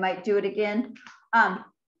might do it again. A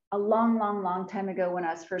long time ago, when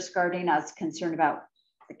I was first gardening, I was concerned about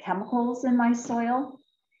the chemicals in my soil.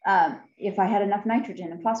 If I had enough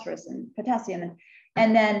nitrogen and phosphorus and potassium,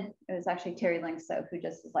 and then it was actually Terry Linkso who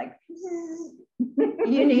just was like,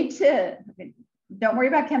 you need to, don't worry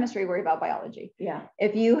about chemistry, worry about biology. Yeah.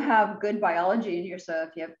 If you have good biology in your soil,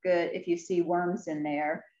 if you see worms in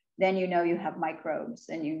there, then you know you have microbes,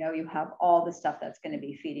 and you know you have all the stuff that's going to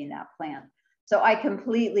be feeding that plant. So I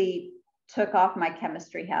completely took off my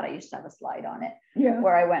chemistry hat. I used to have a slide on it, Yeah.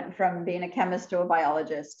 where I went from being a chemist to a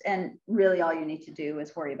biologist. And really all you need to do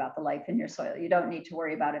is worry about the life in your soil. You don't need to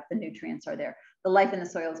worry about if the nutrients are there. The life in the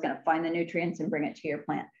soil is going to find the nutrients and bring it to your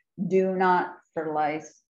plant. Do not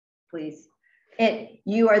fertilize, please.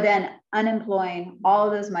 You are then unemploying all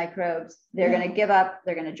of those microbes. They're going to give up.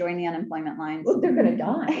 They're going to join the unemployment lines. Well, they're going to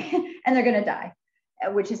die. And they're going to die,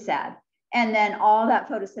 which is sad. And then all that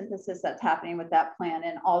photosynthesis that's happening with that plant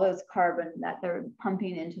and all those carbon that they're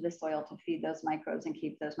pumping into the soil to feed those microbes and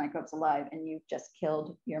keep those microbes alive. And you've just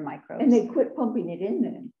killed your microbes. And they quit pumping it in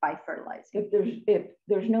then. By fertilizing. If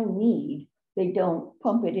there's no need, they don't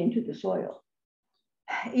pump it into the soil.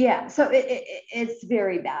 Yeah, so it's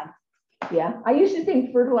very bad. Yeah, I used to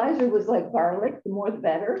think fertilizer was like garlic, the more the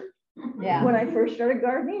better. Yeah. When I first started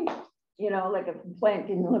gardening, you know, like a plant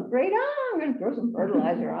didn't look great, I'm going to throw some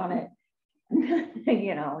fertilizer on it.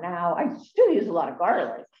 You know, now I still use a lot of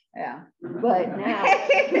garlic. Yeah. But now,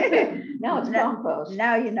 now it's compost.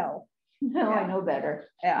 Now you know. Now I know better.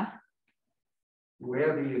 Yeah.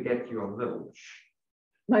 Where do you get your mulch?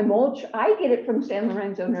 My mulch, I get it from San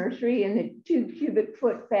Lorenzo Nursery in the 2 cubic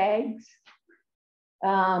foot bags.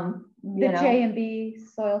 The J&B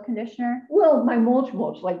soil conditioner. Well, my mulch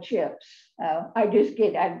like chips. Oh, I just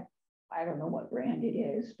get, I don't know what brand it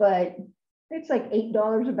is, but it's like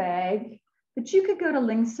 $8 a bag. but you could go to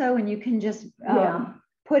Lingso and you can just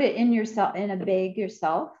put it in a bag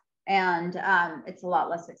yourself, and it's a lot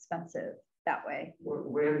less expensive that way.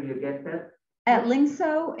 Where do you get that? At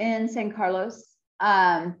Lingso in San Carlos.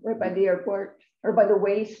 Right by the airport or by the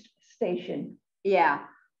waste station. Yeah.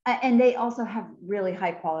 And they also have really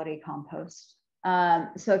high quality compost.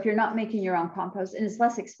 So if you're not making your own compost, and it's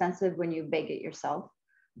less expensive when you bake it yourself.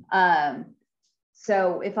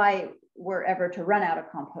 So if I were ever to run out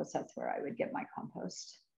of compost, that's where I would get my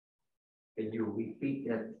compost. Can you repeat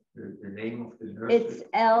that, the name of the nursery? It's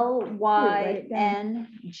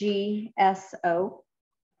LYNGSO,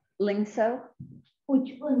 Lingso.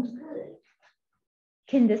 Which one's good?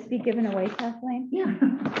 Can this be given away, Kathleen? Yeah.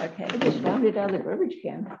 Okay. I just found it out of the garbage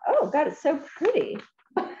can. Oh, God, it's so pretty.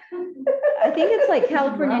 I think it's like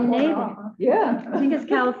California native. Yeah. I think it's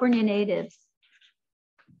California natives.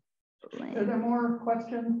 Are there more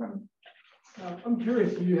questions from? I'm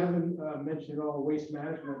curious, you haven't mentioned at all waste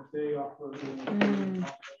management. They offer.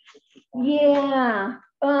 Yeah.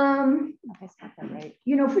 Okay, got that right.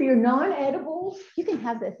 You know, for your non-edibles, You can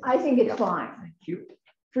have this. I think it's fine. Thank you.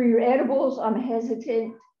 For your edibles, I'm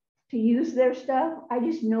hesitant to use their stuff. I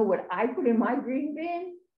just know what I put in my green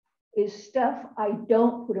bin is stuff I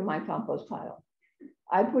don't put in my compost pile.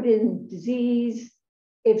 I put in disease.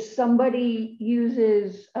 If somebody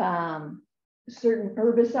uses certain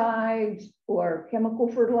herbicides or chemical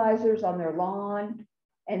fertilizers on their lawn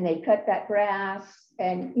and they cut that grass,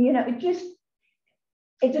 and you know,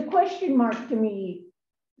 it's a question mark to me.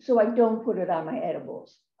 So I don't put it on my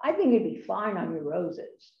edibles. I think it'd be fine on your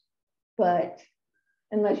roses, but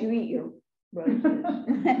unless you eat your roses.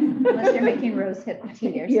 Unless you're making rose hip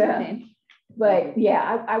tea or something. But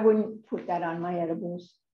yeah, I wouldn't put that on my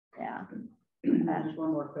edibles. Yeah. There's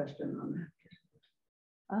one more question on that.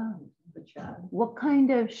 Oh, The chat. what kind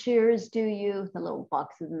of shears do you, the little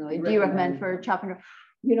boxes in the way, do you recommend for chopping?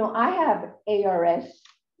 You know, I have ARS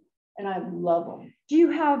and I love them. Do you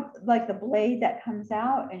have like the blade that comes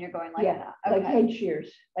out and you're going like that? Like Okay. head shears.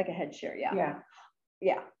 Like a head shear, yeah. Yeah.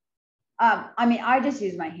 Yeah. I mean, I just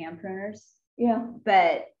use my hand pruners, Yeah.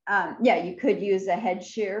 but yeah, you could use a head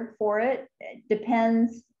shear for it. It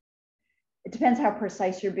depends how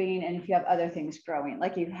precise you're being, and if you have other things growing,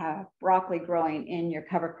 like you have broccoli growing in your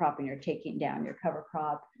cover crop and you're taking down your cover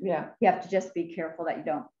crop. Yeah. You have to just be careful that you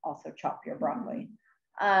don't also chop your broccoli.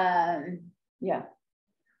 Yeah.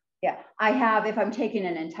 Yeah, I have, if I'm taking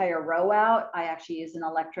an entire row out, I actually use an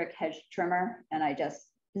electric hedge trimmer, and I just,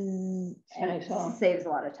 and it saves a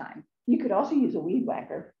lot of time. You could also use a weed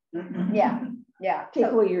whacker. Yeah, yeah. Take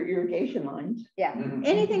So, away your irrigation lines. yeah,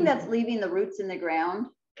 anything that's leaving the roots in the ground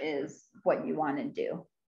is what you want to do.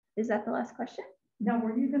 Is that the last question? No,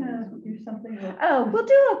 were you gonna do something? Oh, we'll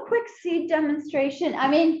do a quick seed demonstration. I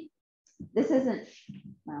mean, this isn't,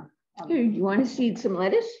 well. Dude, you want to seed some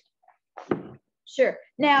lettuce? Sure.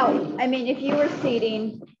 Now, I mean, if you were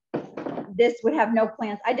seeding, this would have no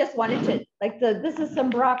plants. I just wanted to, like this is some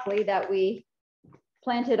broccoli that we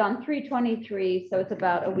planted on 3/23, so it's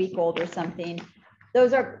about a week old or something.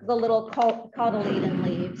 Those are the little cotyledon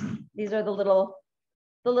leaves. These are the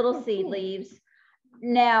little seed leaves.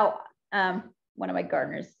 Now, one of my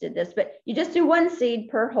gardeners did this, but you just do one seed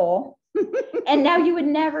per hole. And now you would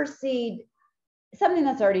never seed something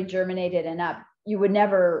that's already germinated and up. you would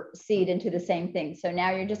never seed into the same thing. So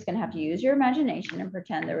now you're just going to have to use your imagination and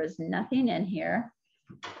pretend there was nothing in here.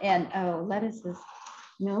 And oh, lettuce is,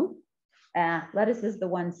 no, lettuce is the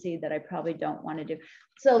one seed that I probably don't want to do.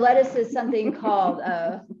 So lettuce is something called,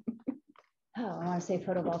 I want to say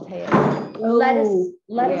photovoltaic.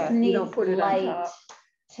 Lettuce needs light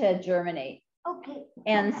to germinate. Okay.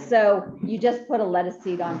 And so you just put a lettuce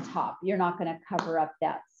seed on top. You're not going to cover up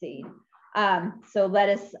that seed. So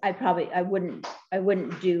lettuce, I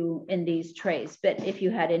wouldn't do in these trays, but if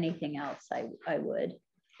you had anything else, I would.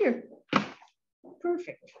 Here.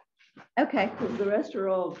 Perfect. Okay. Because the rest are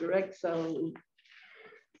all direct sow,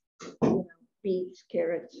 beets,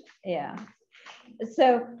 carrots. Yeah.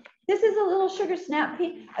 So this is a little sugar snap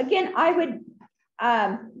pea. Again, I would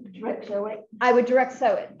direct sow it. I would direct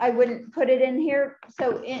sow it. I wouldn't put it in here.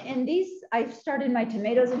 So in these, I've started my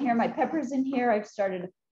tomatoes in here, my peppers in here. I've started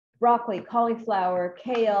broccoli, cauliflower,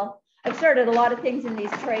 kale. I've started a lot of things in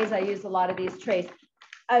these trays. I use a lot of these trays.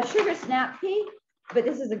 A sugar snap pea, but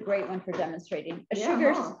this is a great one for demonstrating. A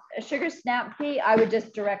sugar snap pea, I would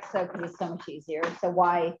just direct sow because it's so much easier. So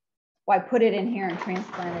why put it in here and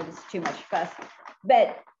transplant it? It's too much fuss.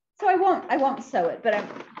 But so I won't sow it, but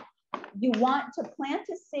you want to plant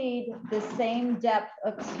a seed the same depth.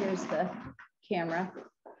 Oops, here's the camera.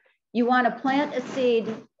 You want to plant a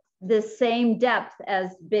seed the same depth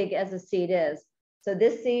as big as a seed is. So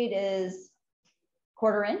this seed is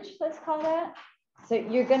 1/4 inch, let's call that. So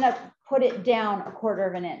you're going to put it down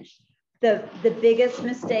 1/4 inch. The biggest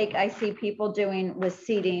mistake I see people doing with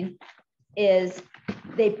seeding is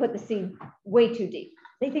they put the seed way too deep.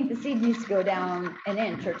 They think the seed needs to go down 1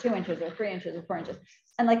 inch or 2 inches or 3 inches or 4 inches.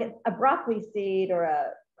 And like a broccoli seed or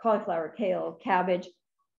a cauliflower, kale, cabbage,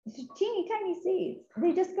 teeny tiny seeds,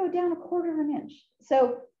 they just go down 1/4 inch.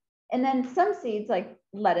 So, and then some seeds like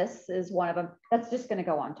lettuce is one of them, that's just going to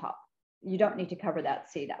go on top. You don't need to cover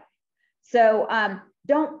that seed up. So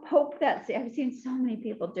don't poke that seed. I've seen so many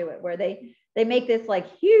people do it where they make this like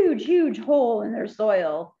huge hole in their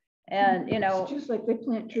soil, and you know, it's just like they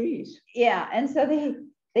plant trees. Yeah, and so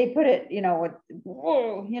they put it, you know, with,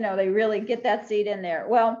 whoa, you know, they really get that seed in there.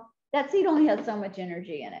 Well, that seed only has so much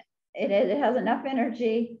energy in it. It has enough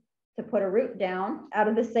energy to put a root down out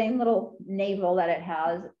of the same little navel that it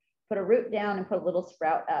has, put a root down and put a little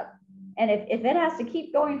sprout up. And if it has to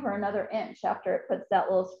keep going for another inch after it puts that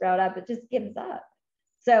little sprout up, it just gives up.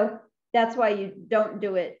 So that's why you don't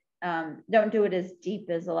do it as deep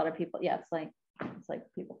as a lot of people. Yeah, it's like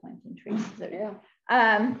people planting trees. So, yeah.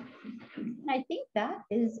 I think that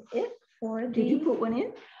is it for the. Did you put one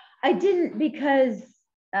in? I didn't, because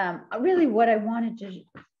really what I wanted to,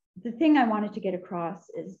 the thing I wanted to get across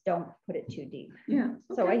is don't put it too deep. Yeah.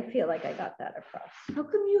 Okay. So I feel like I got that across. How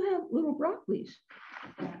come you have little broccolis?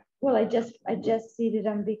 Well, I just seeded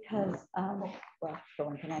them because, well, for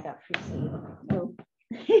one thing, I got free seed. Oh.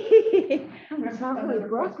 It's not really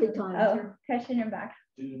broccoli time. Oh, question your back.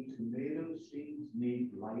 Do tomato seeds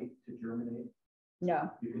need light to germinate?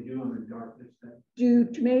 No. You can do them in darkness then? Do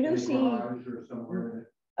tomato seeds? Or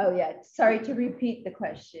somewhere. Oh yeah, sorry to repeat the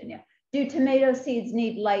question. Yeah. Do tomato seeds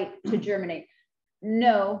need light to germinate?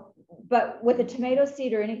 No, but with a tomato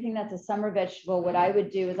seed or anything that's a summer vegetable, what I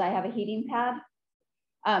would do is I have a heating pad.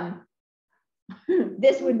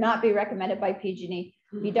 This would not be recommended by PG&E.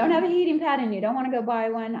 If you don't have a heating pad and you don't want to go buy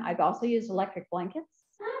one, I've also used electric blankets,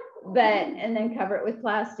 and then cover it with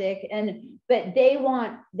plastic. But they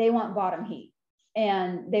want bottom heat,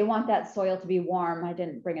 and they want that soil to be warm. I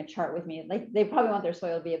didn't bring a chart with me. Like they probably want their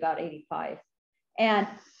soil to be about 85. And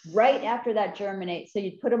right after that germinates, so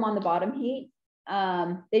you put them on the bottom heat.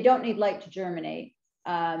 They don't need light to germinate.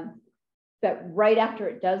 But right after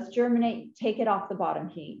it does germinate, take it off the bottom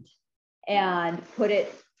heat and put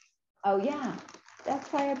it, oh yeah,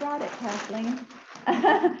 that's why I brought it, Kathleen.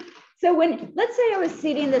 So let's say I was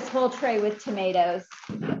seeding this whole tray with tomatoes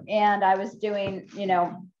and I was doing,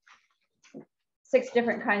 6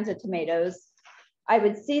 different kinds of tomatoes. I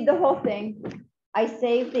would seed the whole thing. I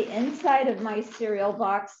saved the inside of my cereal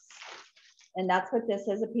box, and that's what this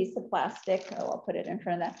is, a piece of plastic. Oh, I'll put it in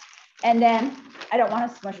front of that. And then I don't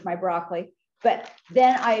want to smush my broccoli, but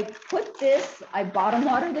then I put this, I bottom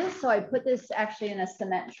water this. So I put this actually in a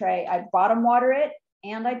cement tray. I bottom water it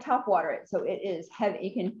and I top water it. So it is heavy.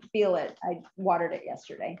 You can feel it. I watered it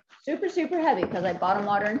yesterday. Super, super heavy because I bottom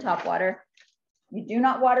water and top water. You do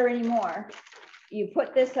not water anymore. You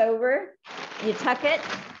put this over, you tuck it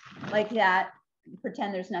like that.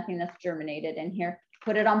 Pretend there's nothing that's germinated in here.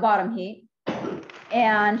 Put it on bottom heat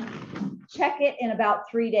and check it in about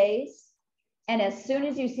 3 days. And as soon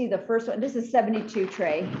as you see the first one, this is 72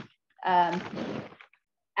 tray.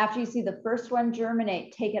 After you see the first one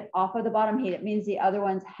germinate, take it off of the bottom heat. It means the other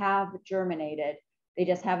ones have germinated. They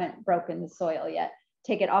just haven't broken the soil yet.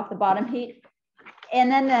 Take it off the bottom heat. And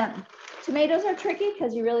then the tomatoes are tricky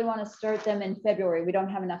because you really want to start them in February. We don't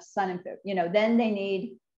have enough sun in February. You know, then they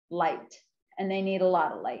need light, and they need a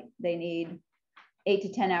lot of light. They need 8 to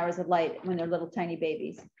 10 hours of light when they're little tiny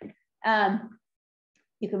babies.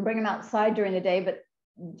 You can bring them outside during the day, but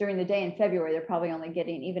during the day in February, they're probably only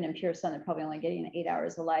getting, even in pure sun, they're probably only getting 8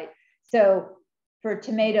 hours of light. So for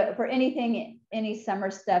tomato, for anything, any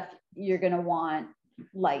summer stuff, you're going to want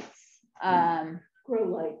lights.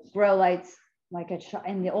 Grow lights. Like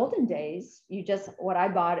in the olden days, what I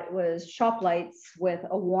bought, it was shop lights with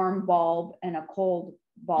a warm bulb and a cold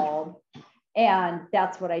bulb. And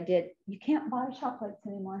that's what I did. You can't buy shop lights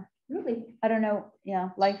anymore. Really? I don't know. Yeah,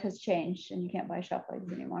 life has changed and you can't buy shop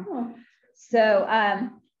lights anymore. Oh. So,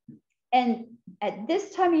 and at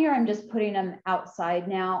this time of year, I'm just putting them outside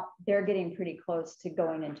now. They're getting pretty close to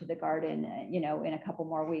going into the garden. You know, in a couple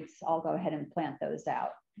more weeks, I'll go ahead and plant those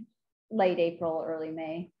out. Late April, early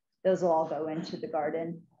May. Those will all go into the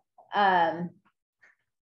garden. Yeah.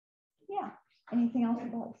 Anything else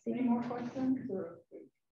about seed? Any more questions? Or...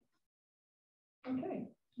 Okay.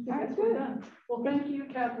 I guess we're done. Well, thank you,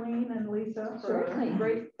 Kathleen and Lisa, for a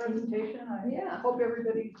great presentation. I hope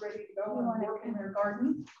everybody's ready to go and work in their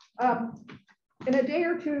garden. In a day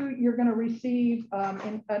or two, you're going to receive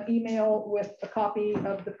an email with a copy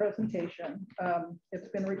of the presentation. It's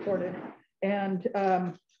been recorded. And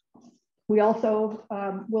we also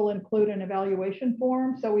will include an evaluation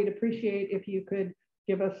form. So we'd appreciate if you could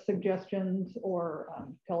give us suggestions or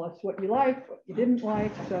tell us what you liked, what you didn't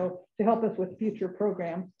like, so to help us with future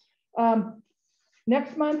programs.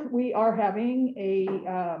 Next month, we are having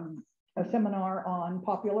a seminar on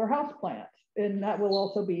popular houseplants, and that will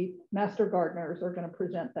also be master gardeners are going to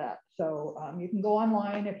present that. So you can go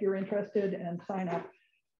online if you're interested and sign up.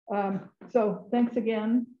 So thanks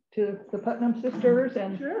again to the Putnam sisters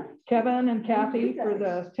and Kevin and Kathy for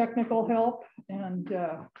the technical help, and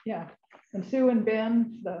yeah. And Sue and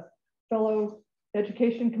Ben, the fellow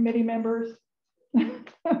education committee members.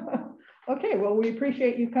 Okay, well, we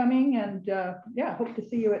appreciate you coming, and yeah, hope to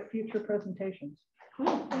see you at future presentations.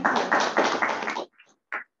 Cool. Thank you.